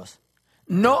nuestro Dios.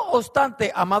 No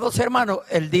obstante, amados hermanos,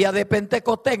 el día de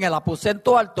Pentecostés en el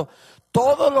aposento alto,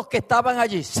 todos los que estaban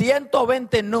allí,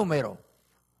 120 en número,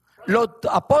 los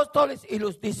apóstoles y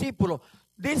los discípulos,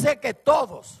 dice que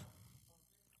todos,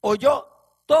 oyó,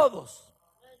 todos.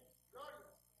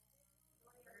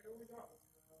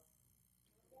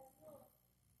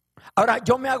 Ahora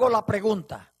yo me hago la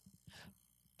pregunta,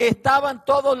 ¿estaban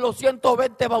todos los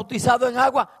 120 bautizados en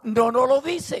agua? No lo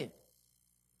dice.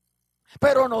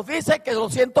 Pero nos dice que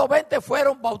los 120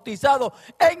 fueron bautizados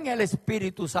en el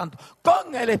Espíritu Santo,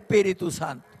 con el Espíritu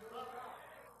Santo.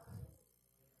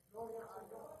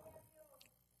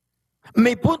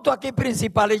 Mi punto aquí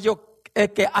principal es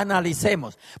que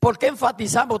analicemos. ¿Por qué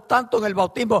enfatizamos tanto en el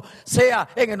bautismo, sea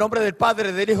en el nombre del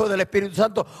Padre, del Hijo y del Espíritu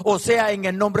Santo, o sea en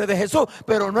el nombre de Jesús,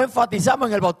 pero no enfatizamos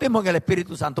en el bautismo en el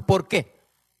Espíritu Santo? ¿Por qué?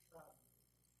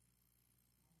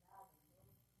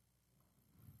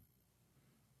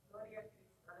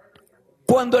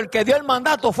 Cuando el que dio el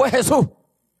mandato fue Jesús.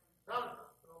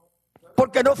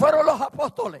 Porque no fueron los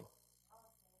apóstoles.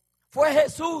 Fue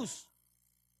Jesús.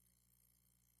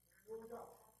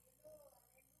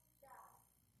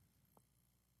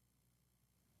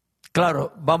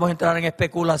 Claro, vamos a entrar en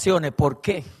especulaciones. ¿Por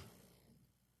qué?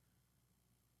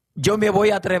 Yo me voy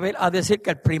a atrever a decir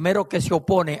que el primero que se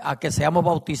opone a que seamos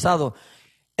bautizados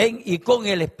en y con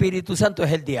el Espíritu Santo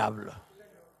es el diablo.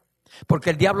 Porque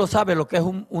el diablo sabe lo que es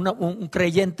un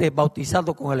creyente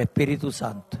bautizado con el Espíritu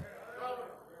Santo.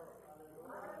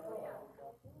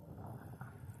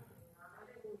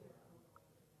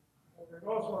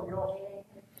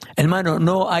 Hermano,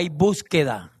 no hay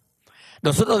búsqueda.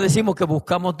 Nosotros decimos que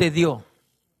buscamos de Dios.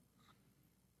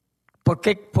 ¿Por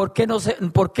qué no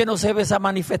se ve esa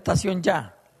manifestación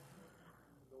ya?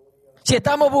 Si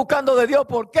estamos buscando de Dios,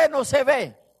 ¿por qué no se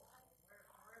ve?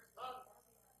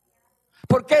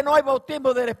 ¿Por qué no hay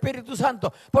bautismo del Espíritu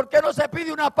Santo? ¿Por qué no se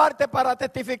pide una parte para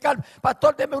testificar?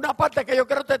 Pastor, deme una parte que yo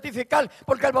quiero testificar,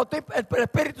 porque el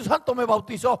Espíritu Santo me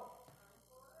bautizó.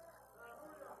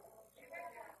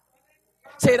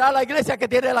 ¿Será la iglesia que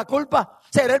tiene la culpa?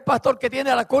 ¿Será el pastor que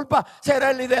tiene la culpa?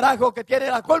 ¿Será el liderazgo que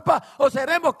tiene la culpa? ¿O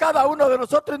seremos cada uno de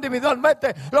nosotros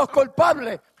individualmente los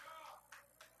culpables?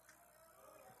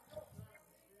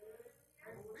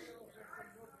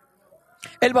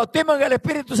 El bautismo en el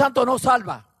Espíritu Santo no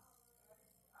salva.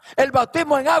 El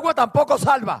bautismo en agua tampoco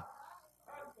salva.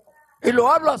 Y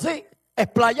lo hablo así,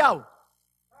 explayado.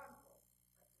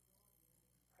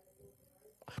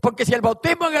 Porque si el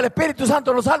bautismo en el Espíritu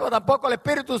Santo no salva, tampoco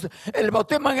el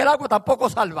bautismo en el agua tampoco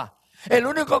salva. El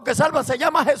único que salva se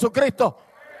llama Jesucristo.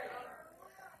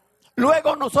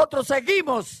 Luego nosotros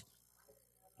seguimos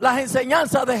las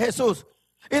enseñanzas de Jesús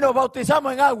y nos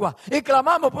bautizamos en agua y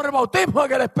clamamos por el bautismo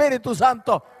en el Espíritu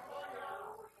Santo.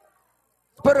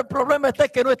 Pero el problema está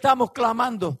que no estamos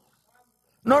clamando,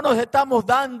 no nos estamos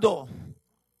dando.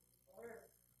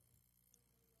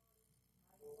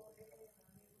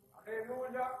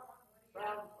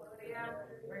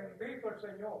 Bendito el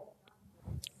Señor.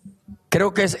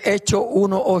 Creo que es Hechos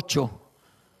 1:8.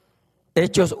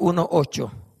 Hechos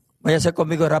 1:8. Váyase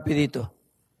conmigo rapidito.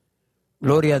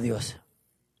 Gloria a Dios.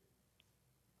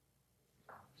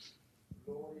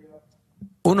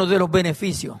 Uno de los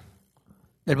beneficios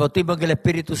del bautismo en el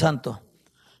Espíritu Santo.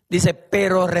 Dice,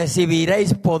 pero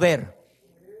recibiréis poder.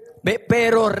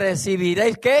 Pero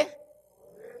recibiréis ¿qué?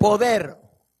 Poder.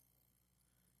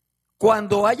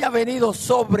 Cuando haya venido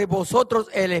sobre vosotros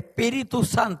el Espíritu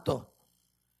Santo,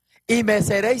 y me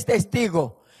seréis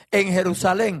testigos en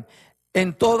Jerusalén,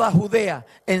 en toda Judea,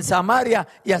 en Samaria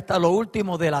y hasta lo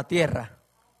último de la tierra.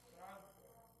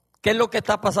 ¿Qué es lo que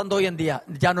está pasando hoy en día?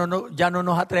 Ya no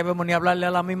nos atrevemos ni a hablarle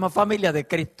a la misma familia de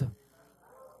Cristo.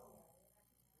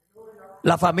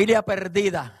 La familia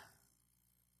perdida.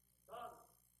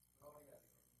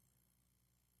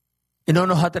 Y no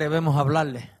nos atrevemos a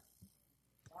hablarle.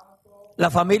 La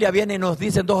familia viene y nos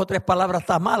dicen 2 o 3 palabras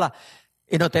tan malas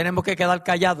y nos tenemos que quedar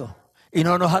callados. Y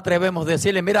no nos atrevemos a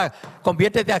decirle, mira,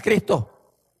 conviértete a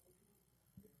Cristo.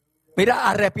 Mira,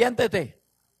 arrepiéntete.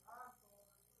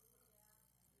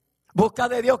 Busca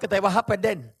de Dios que te vas a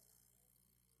perder.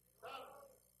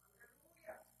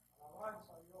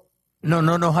 No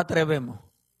nos atrevemos.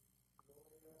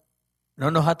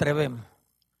 No nos atrevemos.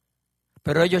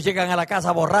 Pero ellos llegan a la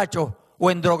casa borrachos o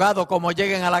endrogados como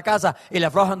lleguen a la casa y le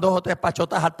aflojan 2 o 3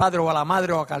 pachotas al padre o a la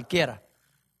madre o a cualquiera.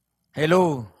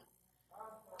 Hello.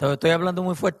 Te estoy hablando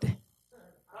muy fuerte.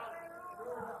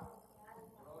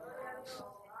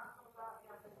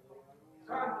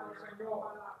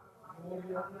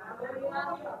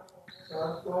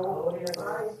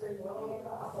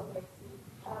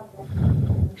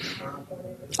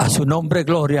 A su nombre,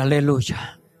 gloria,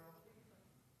 aleluya.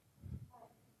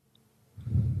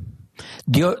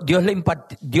 Dios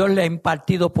le ha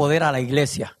impartido poder a la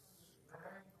iglesia.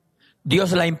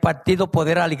 Dios le ha impartido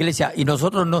poder a la iglesia. Y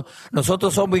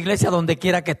nosotros somos iglesia donde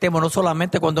quiera que estemos, no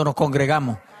solamente cuando nos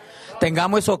congregamos.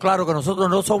 Tengamos eso claro, que nosotros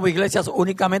no somos iglesias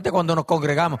únicamente cuando nos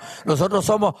congregamos. Nosotros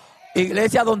somos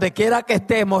iglesia donde quiera que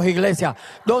estemos, iglesia.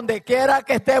 Donde quiera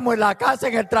que estemos, en la casa,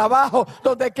 en el trabajo,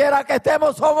 donde quiera que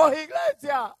estemos, somos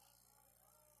iglesia.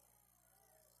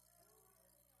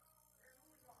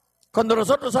 Cuando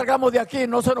nosotros salgamos de aquí,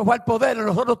 no se nos va el poder.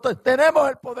 Nosotros tenemos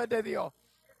el poder de Dios.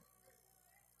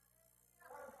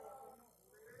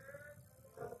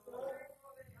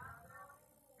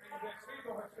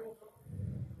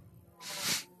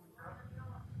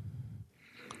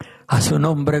 A su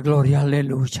nombre, gloria,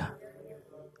 aleluya.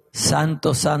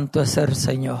 Santo, santo es el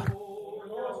Señor.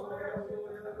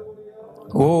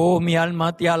 Oh, mi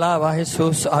alma te alaba,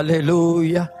 Jesús,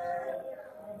 aleluya.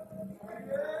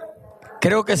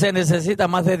 Creo que se necesita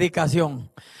más dedicación.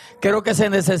 Creo que se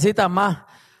necesita más,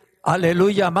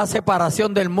 aleluya, más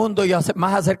separación del mundo y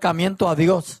más acercamiento a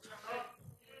Dios.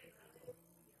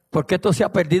 Porque esto se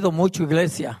ha perdido mucho,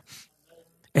 iglesia.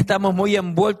 Estamos muy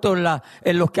envueltos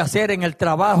en los quehaceres, en el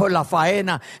trabajo, en la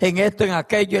faena, en esto, en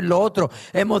aquello, en lo otro.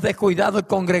 Hemos descuidado el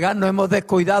congregarnos, hemos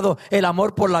descuidado el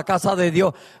amor por la casa de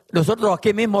Dios. Nosotros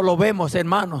aquí mismo lo vemos,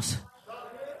 hermanos.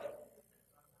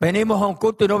 Venimos a un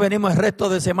culto y no venimos el resto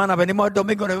de semana. Venimos el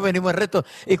domingo y no venimos el resto.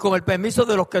 Y con el permiso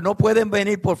de los que no pueden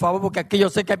venir, por favor, porque aquí yo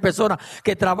sé que hay personas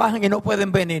que trabajan y no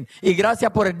pueden venir. Y gracias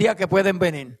por el día que pueden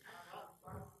venir.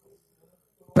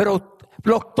 Pero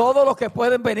todos los que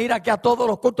pueden venir aquí a todos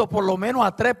los cultos, por lo menos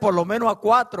a 3, por lo menos a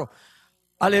 4.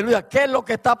 Aleluya. ¿Qué es lo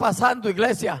que está pasando,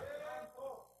 iglesia?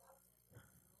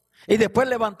 Y después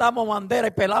levantamos bandera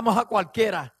y pelamos a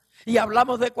cualquiera. Y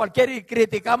hablamos de cualquiera y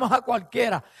criticamos a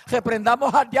cualquiera.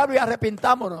 Reprendamos al diablo y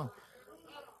arrepintámonos.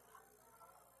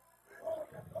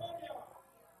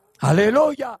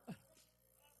 Aleluya.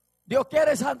 Dios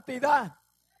quiere santidad.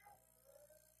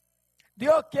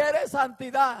 Dios quiere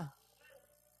santidad.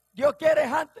 Dios quiere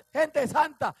gente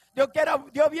santa.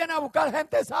 Dios viene a buscar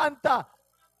gente santa.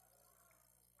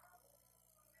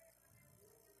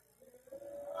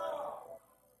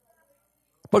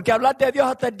 Porque hablar de Dios,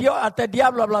 hasta el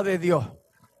diablo habla de Dios.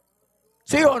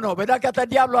 ¿Sí o no? ¿Verdad que hasta el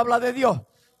diablo habla de Dios?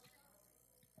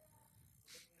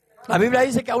 La Biblia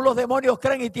dice que aún los demonios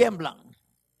creen y tiemblan.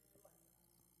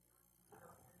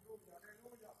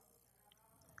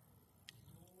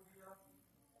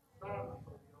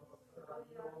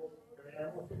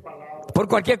 Por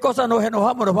cualquier cosa nos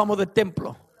enojamos, nos vamos del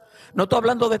templo. No estoy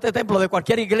hablando de este templo, de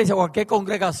cualquier iglesia, cualquier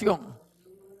congregación.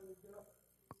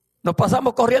 Nos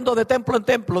pasamos corriendo de templo en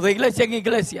templo, de iglesia en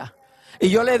iglesia. Y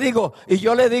yo le digo,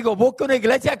 busque una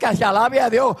iglesia que se alabe a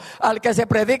Dios, al que se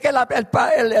predique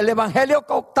el evangelio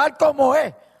tal como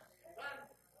es.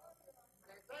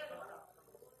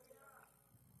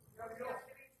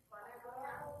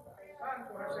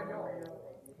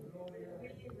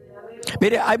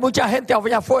 Mire, hay mucha gente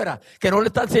allá afuera que no le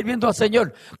están sirviendo al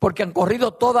Señor porque han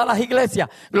corrido todas las iglesias,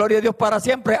 gloria a Dios para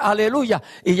siempre, aleluya,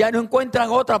 y ya no encuentran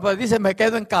otra, pues dicen, me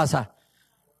quedo en casa.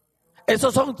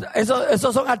 Esos son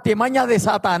artimañas de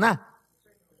Satanás.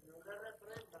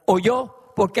 O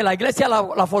yo, porque la iglesia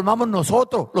la formamos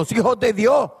nosotros, los hijos de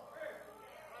Dios.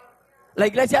 La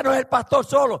iglesia no es el pastor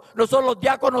solo, no son los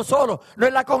diáconos solos, no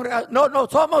es la congregación, no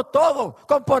somos todos,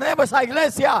 componemos esa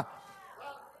iglesia.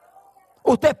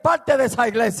 Usted es parte de esa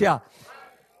iglesia.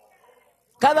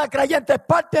 Cada creyente es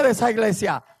parte de esa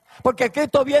iglesia. Porque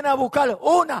Cristo viene a buscar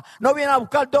una, no viene a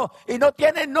buscar dos. Y no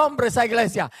tiene nombre esa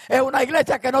iglesia. Es una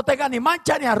iglesia que no tenga ni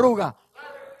mancha ni arruga.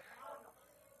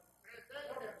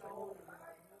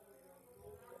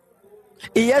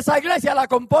 Y esa iglesia la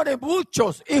componen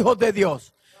muchos hijos de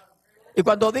Dios. Y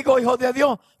cuando digo hijos de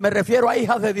Dios, me refiero a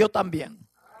hijas de Dios también.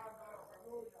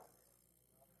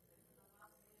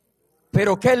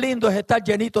 Pero qué lindo es estar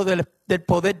llenito del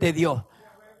poder de Dios.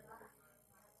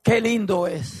 Qué lindo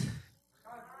es.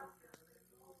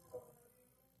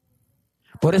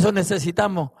 Por eso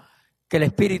necesitamos que el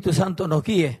Espíritu Santo nos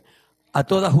guíe a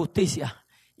toda justicia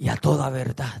y a toda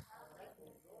verdad.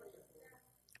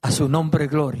 A su nombre,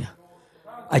 gloria.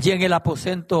 Allí en el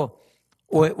aposento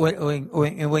o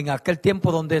en aquel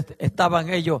tiempo donde estaban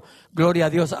ellos, gloria a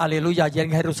Dios, aleluya, allí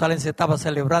en Jerusalén se estaba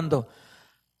celebrando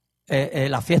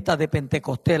la fiesta de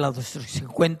Pentecostés, los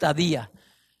 50 días.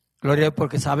 Gloria a Dios,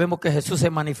 porque sabemos que Jesús se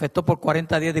manifestó por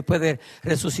 40 días después de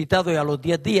resucitado y a los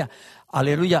 10 días,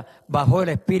 aleluya, bajó el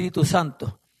Espíritu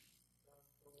Santo.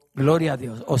 Gloria a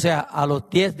Dios. O sea, a los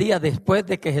 10 días después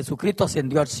de que Jesucristo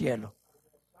ascendió al cielo.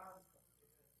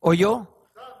 ¿Oyó?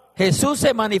 Jesús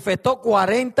se manifestó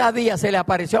 40 días, se le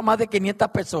apareció a más de 500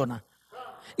 personas.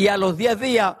 Y a los 10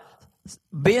 días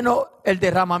vino el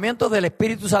derramamiento del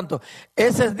Espíritu Santo.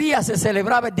 Ese día se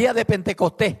celebraba el día de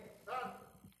Pentecostés.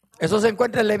 Eso se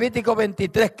encuentra en Levítico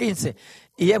 23:15.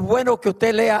 Y es bueno que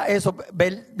usted lea eso.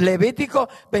 Levítico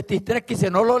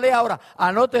 23:15. No lo lea ahora.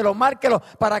 Anótelo, márquelo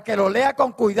para que lo lea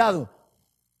con cuidado.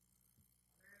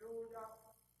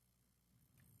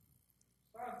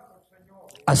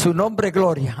 A su nombre,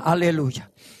 gloria.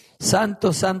 Aleluya.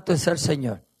 Santo, santo es el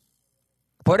Señor.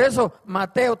 Por eso,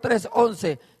 Mateo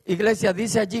 3:11, iglesia,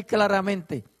 dice allí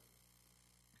claramente: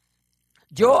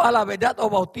 yo a la verdad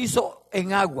os bautizo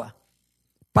en agua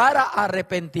para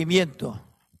arrepentimiento.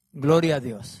 Gloria a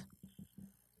Dios.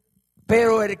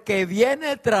 Pero el que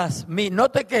viene tras mí,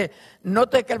 note que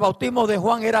el bautismo de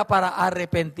Juan era para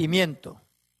arrepentimiento.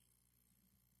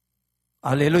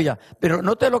 Aleluya. Pero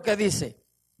note lo que dice.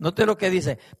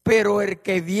 Pero el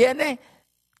que viene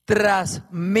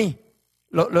tras mí,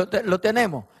 lo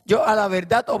tenemos. Yo a la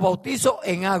verdad os bautizo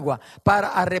en agua para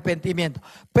arrepentimiento.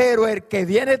 Pero el que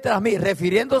viene tras mí,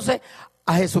 refiriéndose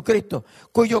a Jesucristo,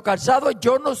 cuyo calzado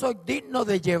yo no soy digno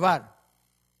de llevar.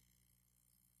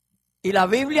 Y la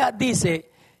Biblia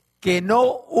dice que no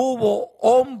hubo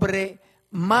hombre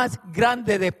más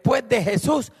grande después de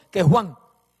Jesús que Juan.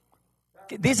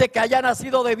 Dice que haya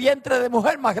nacido de vientre de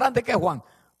mujer más grande que Juan.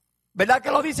 ¿Verdad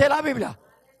que lo dice la Biblia?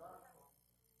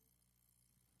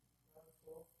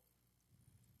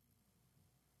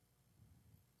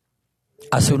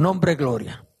 A su nombre,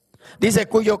 gloria. Dice,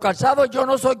 cuyo calzado yo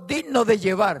no soy digno de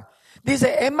llevar.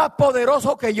 Dice, es más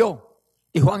poderoso que yo.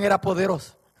 Y Juan era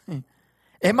poderoso.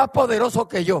 Es más poderoso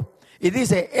que yo. Y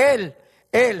dice,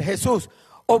 Él, Jesús,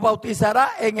 os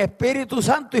bautizará en Espíritu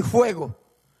Santo y fuego.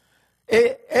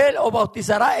 Él os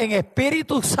bautizará en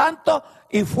Espíritu Santo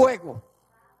y fuego.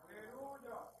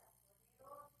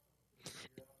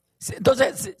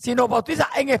 Entonces, si nos bautiza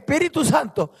en Espíritu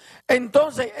Santo,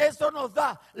 entonces eso nos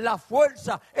da la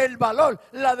fuerza, el valor,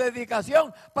 la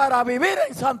dedicación para vivir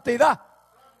en santidad.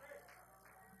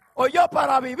 O yo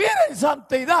para vivir en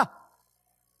santidad.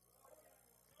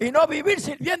 Y no vivir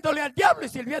sirviéndole al diablo y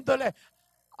sirviéndole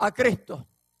a Cristo.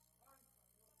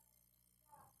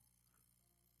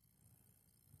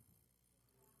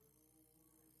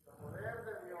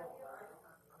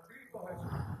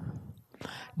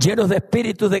 Llenos de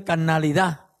espíritus de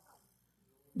carnalidad,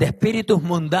 de espíritus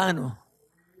mundanos,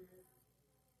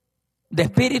 de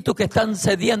espíritus que están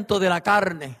sedientos de la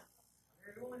carne,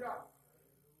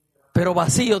 pero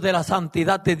vacíos de la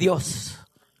santidad de Dios.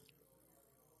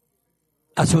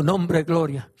 A su nombre,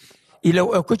 gloria. Y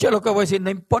escuche lo que voy a decir,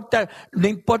 no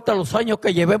importa los años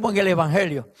que llevemos en el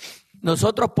Evangelio,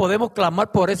 nosotros podemos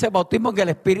clamar por ese bautismo en el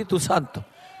Espíritu Santo.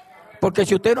 Porque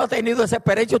si usted no ha tenido esa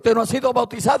experiencia, usted no ha sido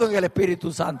bautizado en el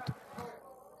Espíritu Santo.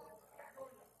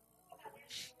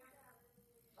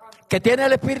 ¿Que tiene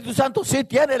el Espíritu Santo? Sí,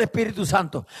 tiene el Espíritu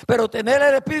Santo. Pero tener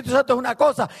el Espíritu Santo es una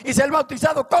cosa y ser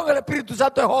bautizado con el Espíritu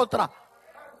Santo es otra.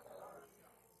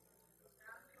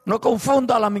 No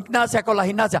confunda la gimnasia con la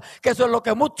gimnasia, que eso es lo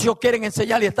que muchos quieren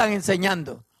enseñar y están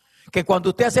enseñando. Que cuando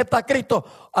usted acepta a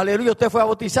Cristo, aleluya, usted fue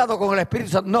bautizado con el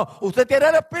Espíritu Santo. No, usted tiene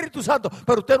el Espíritu Santo,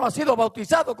 pero usted no ha sido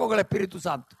bautizado con el Espíritu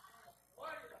Santo.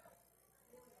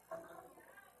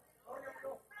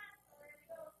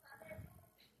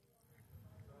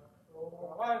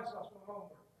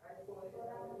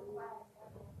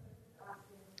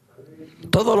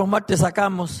 Todos los martes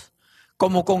sacamos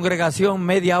como congregación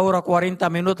media hora, 40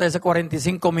 minutos, ese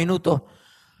 45 minutos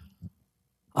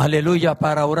aleluya,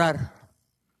 para orar.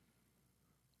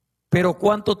 Pero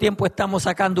 ¿cuánto tiempo estamos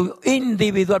sacando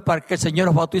individual para que el Señor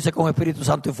nos bautice con Espíritu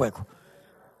Santo y fuego?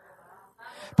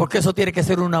 Porque eso tiene que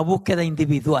ser una búsqueda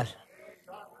individual.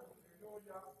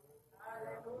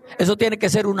 Eso tiene que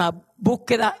ser una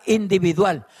búsqueda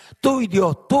individual. Tú y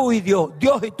Dios, tú y Dios,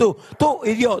 Dios y tú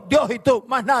y Dios, Dios y tú,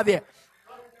 más nadie.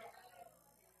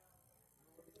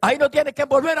 Ahí no tienes que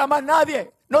volver a más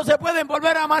nadie. No se puede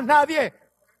volver a más nadie.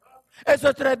 Eso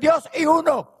es entre Dios y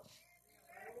uno.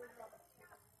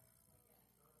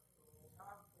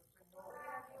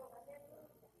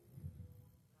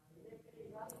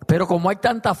 Pero como hay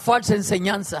tanta falsa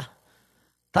enseñanza,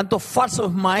 tantos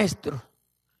falsos maestros,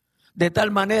 de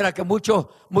tal manera que muchos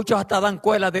hasta dan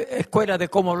escuela de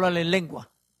cómo hablar en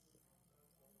lengua.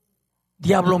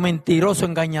 Diablo mentiroso,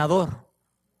 engañador.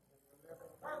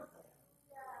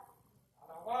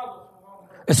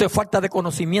 Eso es falta de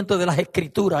conocimiento de las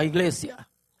Escrituras, iglesia.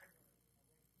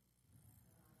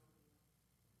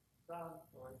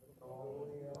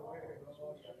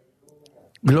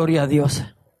 Gloria a Dios.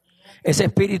 Ese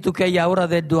espíritu que hay ahora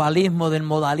del dualismo, del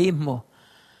modalismo.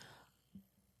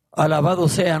 Alabado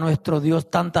sea nuestro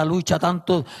Dios, tanta lucha,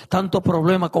 tanto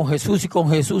problema con Jesús y con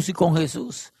Jesús y con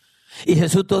Jesús. Y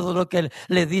Jesús todo lo que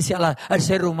le dice al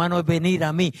ser humano es venir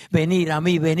a mí, venir a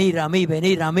mí, venir a mí,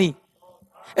 venir a mí.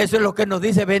 Eso es lo que nos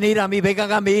dice, venir a mí,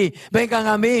 vengan a mí, vengan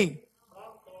a mí.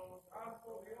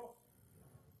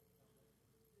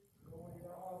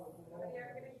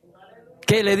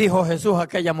 ¿Qué le dijo Jesús a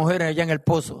aquella mujer allá en el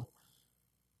pozo?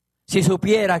 Si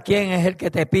supiera quién es el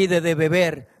que te pide de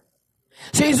beber.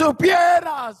 Si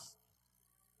supieras.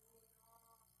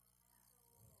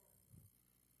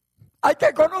 Hay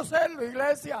que conocerlo,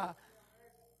 iglesia.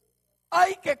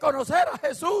 Hay que conocer a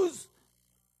Jesús.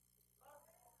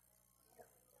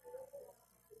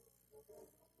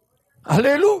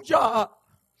 Aleluya.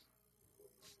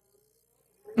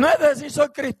 No es decir soy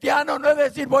cristiano, no es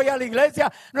decir voy a la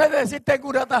iglesia, no es decir tengo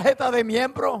una tarjeta de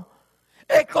miembro.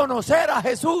 Es conocer a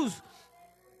Jesús.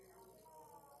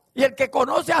 Y el que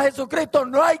conoce a Jesucristo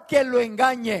no hay quien lo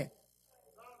engañe.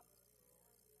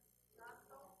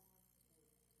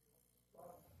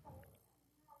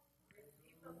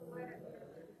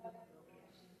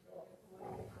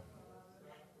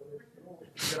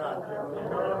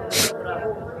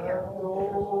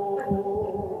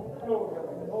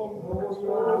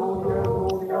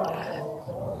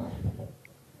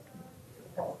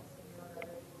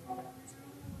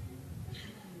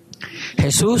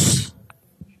 Jesús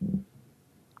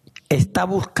está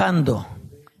buscando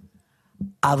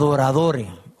adoradores.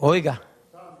 Oiga,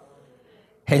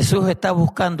 Jesús está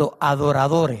buscando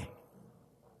adoradores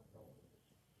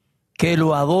que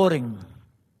lo adoren.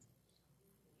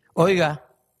 Oiga,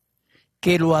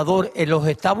 que lo adoren, los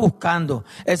está buscando.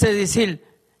 Es decir,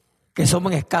 que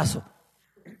somos escasos.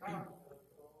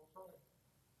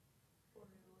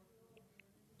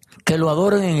 Que lo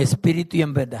adoren en espíritu y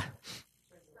en verdad.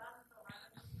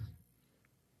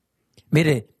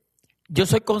 Mire, yo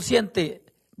soy consciente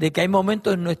de que hay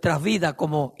momentos en nuestras vidas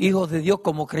como hijos de Dios,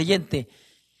 como creyentes,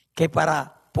 que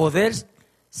para poder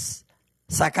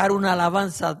sacar una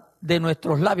alabanza de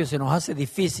nuestros labios se nos hace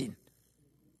difícil.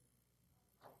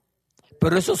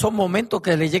 Pero esos son momentos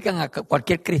que le llegan a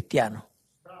cualquier cristiano.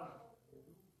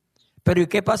 Pero ¿y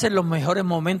qué pasa en los mejores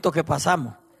momentos que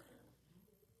pasamos?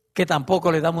 Que tampoco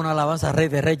le damos una alabanza a Rey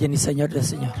de Reyes ni Señor de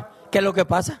Señores. ¿Qué es lo que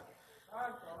pasa?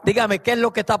 Dígame, ¿qué es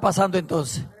lo que está pasando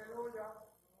entonces?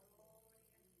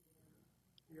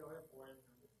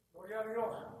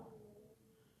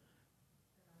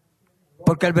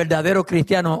 Porque el verdadero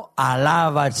cristiano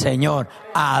alaba al Señor,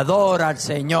 adora al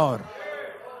Señor.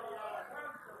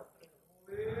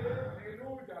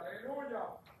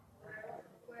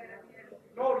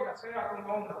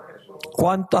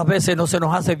 ¿Cuántas veces no se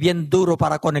nos hace bien duro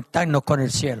para conectarnos con el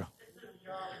cielo?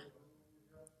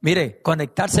 Mire,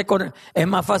 es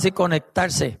más fácil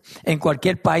conectarse en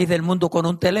cualquier país del mundo con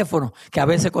un teléfono que a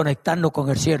veces conectarnos con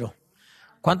el cielo.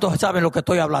 ¿Cuántos saben lo que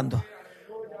estoy hablando?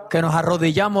 Que nos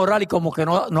arrodillamos a orar y como que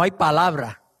no hay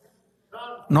palabras.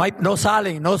 No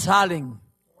salen.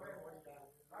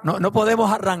 No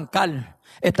podemos arrancar.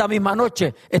 Esta misma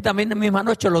noche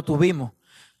lo tuvimos.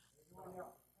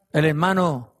 El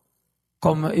hermano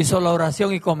hizo la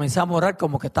oración y comenzamos a orar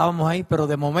como que estábamos ahí, pero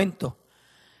de momento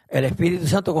el Espíritu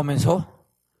Santo comenzó.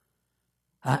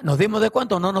 ¿Nos dimos de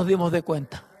cuenta o no nos dimos de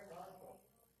cuenta?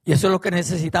 Y eso es lo que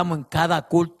necesitamos en cada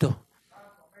culto.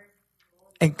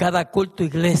 En cada culto,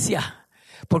 iglesia.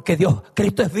 Porque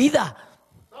Cristo es vida.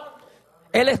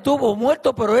 Él estuvo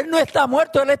muerto, pero Él no está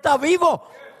muerto, Él está vivo.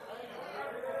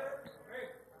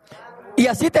 Y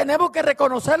así tenemos que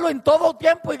reconocerlo en todo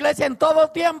tiempo, iglesia, en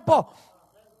todo tiempo.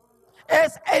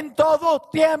 Es en todo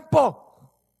tiempo.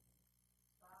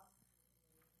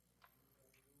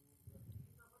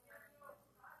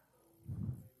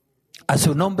 A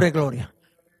su nombre, gloria.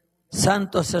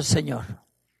 Santo es el Señor.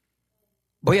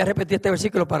 Voy a repetir este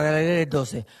versículo para leer el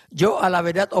 12. Yo a la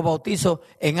verdad os bautizo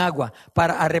en agua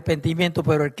para arrepentimiento,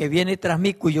 pero el que viene tras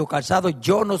mí, cuyo calzado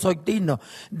yo no soy digno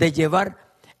de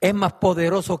llevar, es más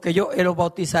poderoso que yo. Él os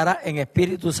bautizará en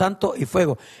Espíritu Santo y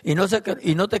fuego. Y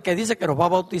note que dice que nos va a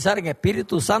bautizar en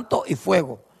Espíritu Santo y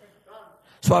fuego.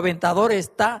 Su aventador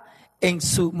está en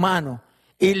su mano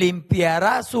y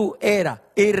limpiará su era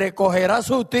y recogerá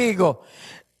su trigo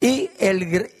y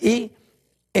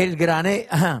el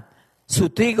granero.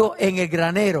 Su trigo en el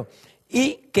granero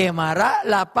y quemará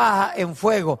la paja en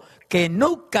fuego que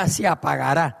nunca se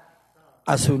apagará.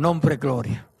 A su nombre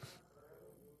gloria.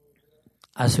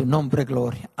 A su nombre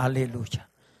gloria. Aleluya.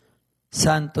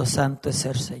 Santo, santo es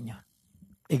el Señor.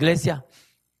 Iglesia,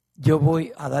 yo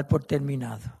voy a dar por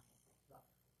terminado.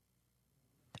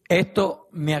 Esto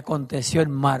me aconteció el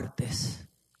martes.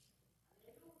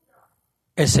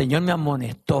 El Señor me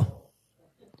amonestó.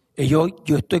 Y yo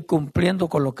estoy cumpliendo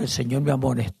con lo que el Señor me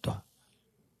amonestó.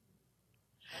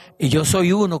 Y yo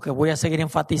soy uno que voy a seguir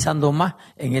enfatizando más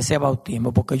en ese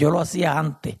bautismo, porque yo lo hacía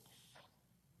antes.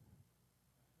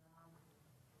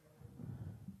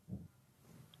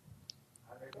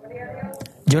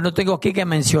 Yo no tengo aquí que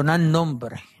mencionar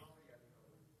nombres,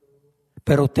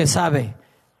 pero usted sabe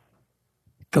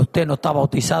que usted no está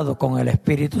bautizado con el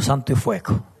Espíritu Santo y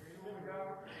fuego.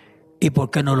 ¿Y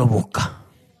por qué no lo busca?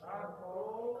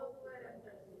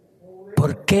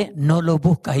 ¿Por qué no lo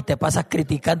buscas y te pasas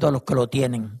criticando a los que lo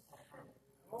tienen?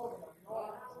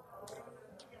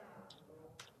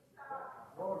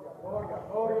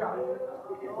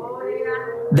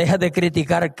 Deja de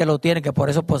criticar al que lo tiene, que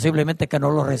por eso posiblemente que no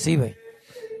lo recibe.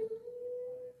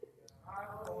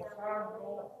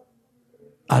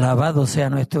 Alabado sea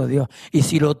nuestro Dios. Y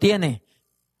si lo tiene,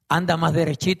 anda más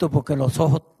derechito porque los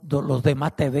ojos de los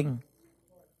demás te ven.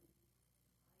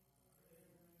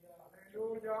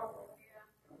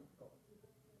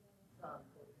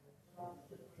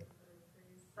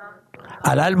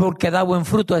 Al árbol que da buen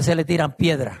fruto, a ese le tiran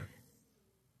piedra.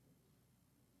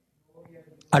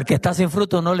 Al que está sin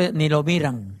fruto ni lo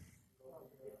miran.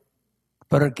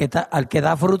 Pero al que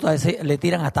da fruto, a ese le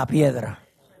tiran hasta piedra.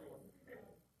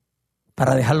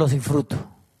 Para dejarlo sin fruto.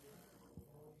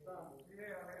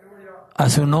 A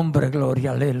su nombre,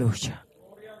 gloria, aleluya.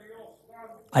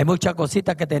 Hay muchas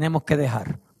cositas que tenemos que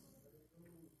dejar.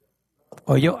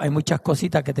 Oye, hay muchas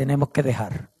cositas que tenemos que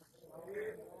dejar.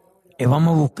 Y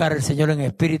vamos a buscar al Señor en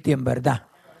espíritu y en verdad.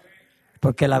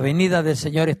 Porque la venida del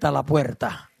Señor está a la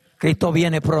puerta. Cristo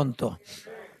viene pronto.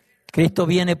 Cristo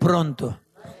viene pronto.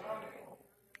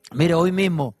 Mire, hoy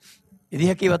mismo, y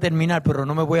dije que iba a terminar, pero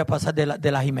no me voy a pasar de las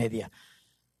 1:30.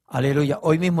 Aleluya.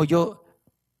 Hoy mismo yo,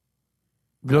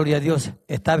 gloria a Dios,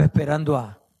 estaba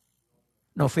esperando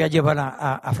nos fui a llevar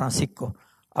a Francisco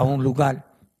a un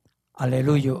lugar.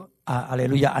 Aleluya.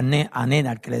 A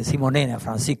Nena, al que le decimos Nena, a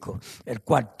Francisco, el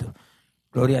cuarto.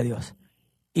 Gloria a Dios.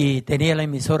 Y tenía la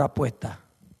emisora puesta.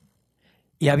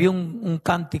 Y había un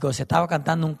cántico, se estaba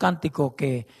cantando un cántico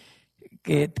que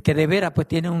de veras pues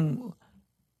tiene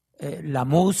la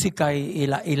música y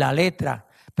la letra,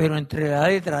 pero entre la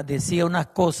letra decía unas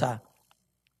cosas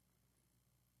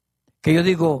que yo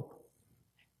digo,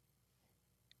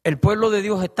 el pueblo de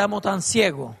Dios estamos tan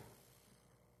ciegos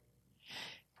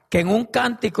que en un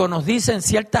cántico nos dicen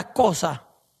ciertas cosas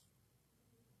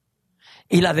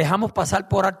y las dejamos pasar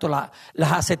por alto, las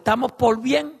aceptamos por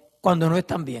bien cuando no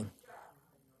están bien.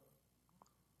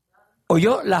 O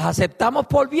las aceptamos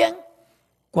por bien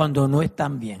cuando no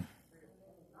están bien.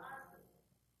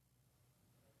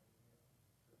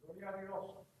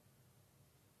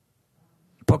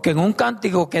 Porque en un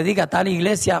cántico que diga tal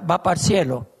iglesia va para el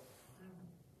cielo,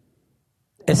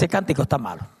 ese cántico está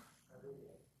malo.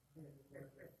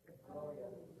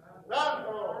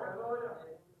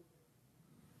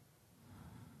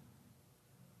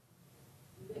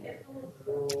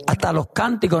 Hasta los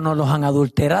cánticos nos los han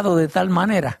adulterado de tal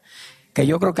manera que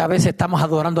yo creo que a veces estamos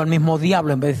adorando al mismo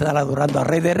diablo en vez de estar adorando al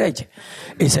Rey de Reyes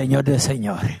y Señor de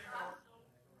Señores.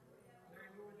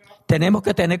 Tenemos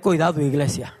que tener cuidado,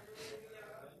 iglesia.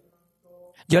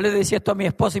 Yo le decía esto a mi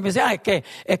esposa y me decía,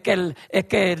 es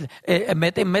que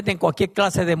meten cualquier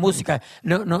clase de música.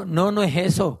 No es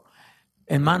eso,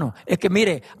 hermano. Es que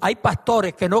mire, hay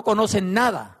pastores que no conocen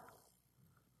nada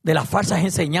de las falsas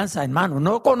enseñanzas, hermano.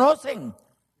 No conocen.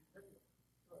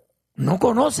 No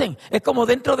conocen. Es como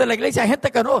dentro de la iglesia hay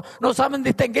gente que no saben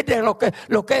distinguir de lo que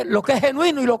es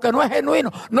genuino y lo que no es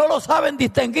genuino. No lo saben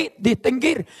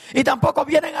distinguir. Y tampoco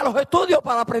vienen a los estudios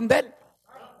para aprender.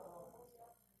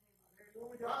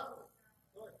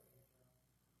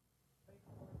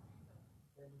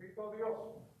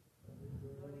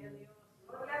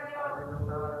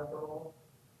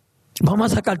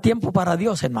 Vamos a sacar tiempo para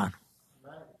Dios, hermano.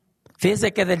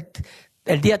 Fíjese que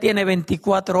el día tiene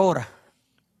 24 horas.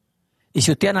 Y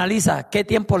si usted analiza qué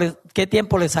tiempo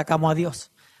le sacamos a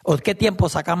Dios, o qué tiempo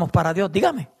sacamos para Dios,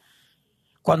 dígame.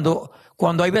 Cuando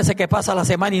hay veces que pasa la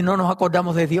semana y no nos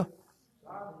acordamos de Dios.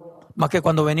 Más que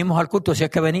cuando venimos al culto, si es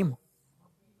que venimos.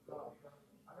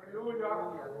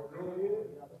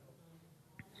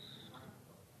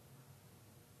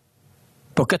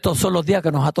 Porque estos son los días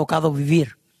que nos ha tocado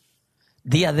vivir.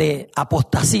 Días de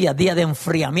apostasía, días de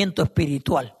enfriamiento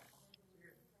espiritual.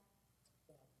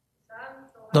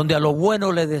 Donde a lo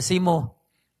bueno le decimos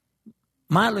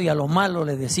malo y a lo malo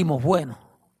le decimos bueno.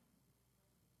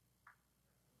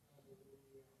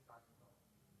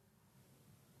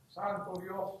 Santo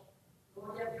Dios.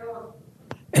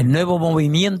 El nuevo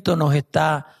movimiento nos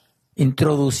está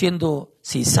introduciendo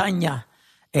cizaña,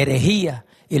 herejía,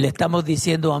 y le estamos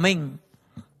diciendo amén.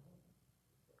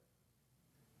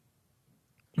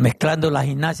 Mezclando la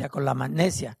gimnasia con la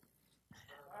magnesia.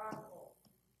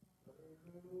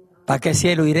 ¿Para qué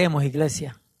cielo iremos,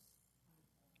 iglesia?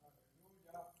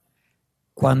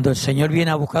 Cuando el Señor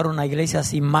viene a buscar una iglesia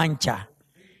sin mancha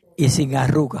y sin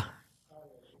arruga.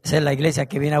 Esa es la iglesia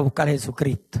que viene a buscar a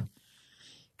Jesucristo.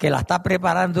 Que la está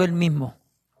preparando Él mismo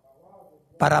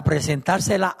para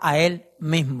presentársela a Él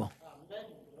mismo.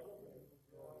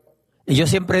 Y yo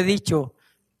siempre he dicho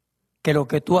que lo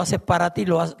que tú haces para ti,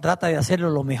 trata de hacerlo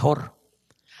lo mejor.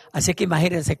 Así que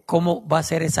imagínense cómo va a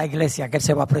ser esa iglesia que Él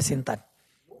se va a presentar.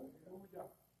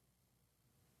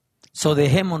 So,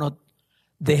 dejémonos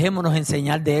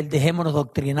enseñar de Él, dejémonos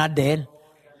doctrinar de Él,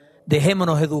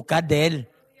 dejémonos educar de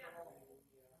Él.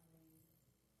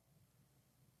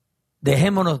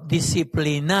 Dejémonos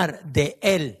disciplinar de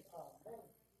Él,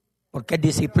 porque Él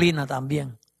disciplina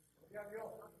también.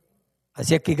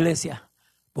 Así es que, iglesia,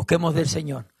 busquemos del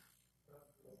Señor.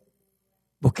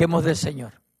 Busquemos del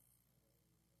Señor.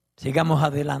 Sigamos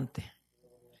adelante.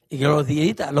 Y que los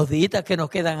días que nos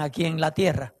quedan aquí en la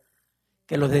tierra,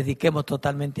 que los dediquemos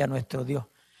totalmente a nuestro Dios.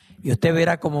 Y usted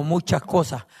verá como muchas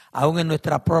cosas, aún en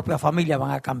nuestra propia familia,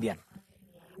 van a cambiar.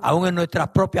 Aún en nuestras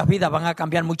propias vidas van a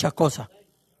cambiar muchas cosas.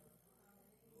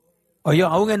 Oye,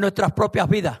 aún en nuestras propias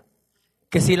vidas,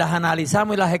 que si las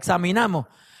analizamos y las examinamos,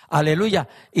 aleluya,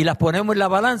 y las ponemos en la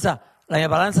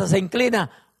balanza se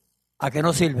inclina a que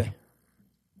no sirve.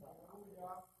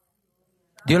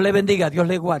 Dios le bendiga, Dios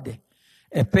le guarde.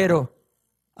 Espero,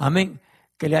 amén,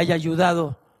 que le haya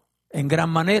ayudado en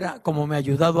gran manera, como me ha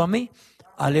ayudado a mí,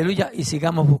 aleluya, y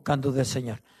sigamos buscando del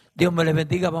Señor. Dios me le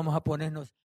bendiga, vamos a ponernos.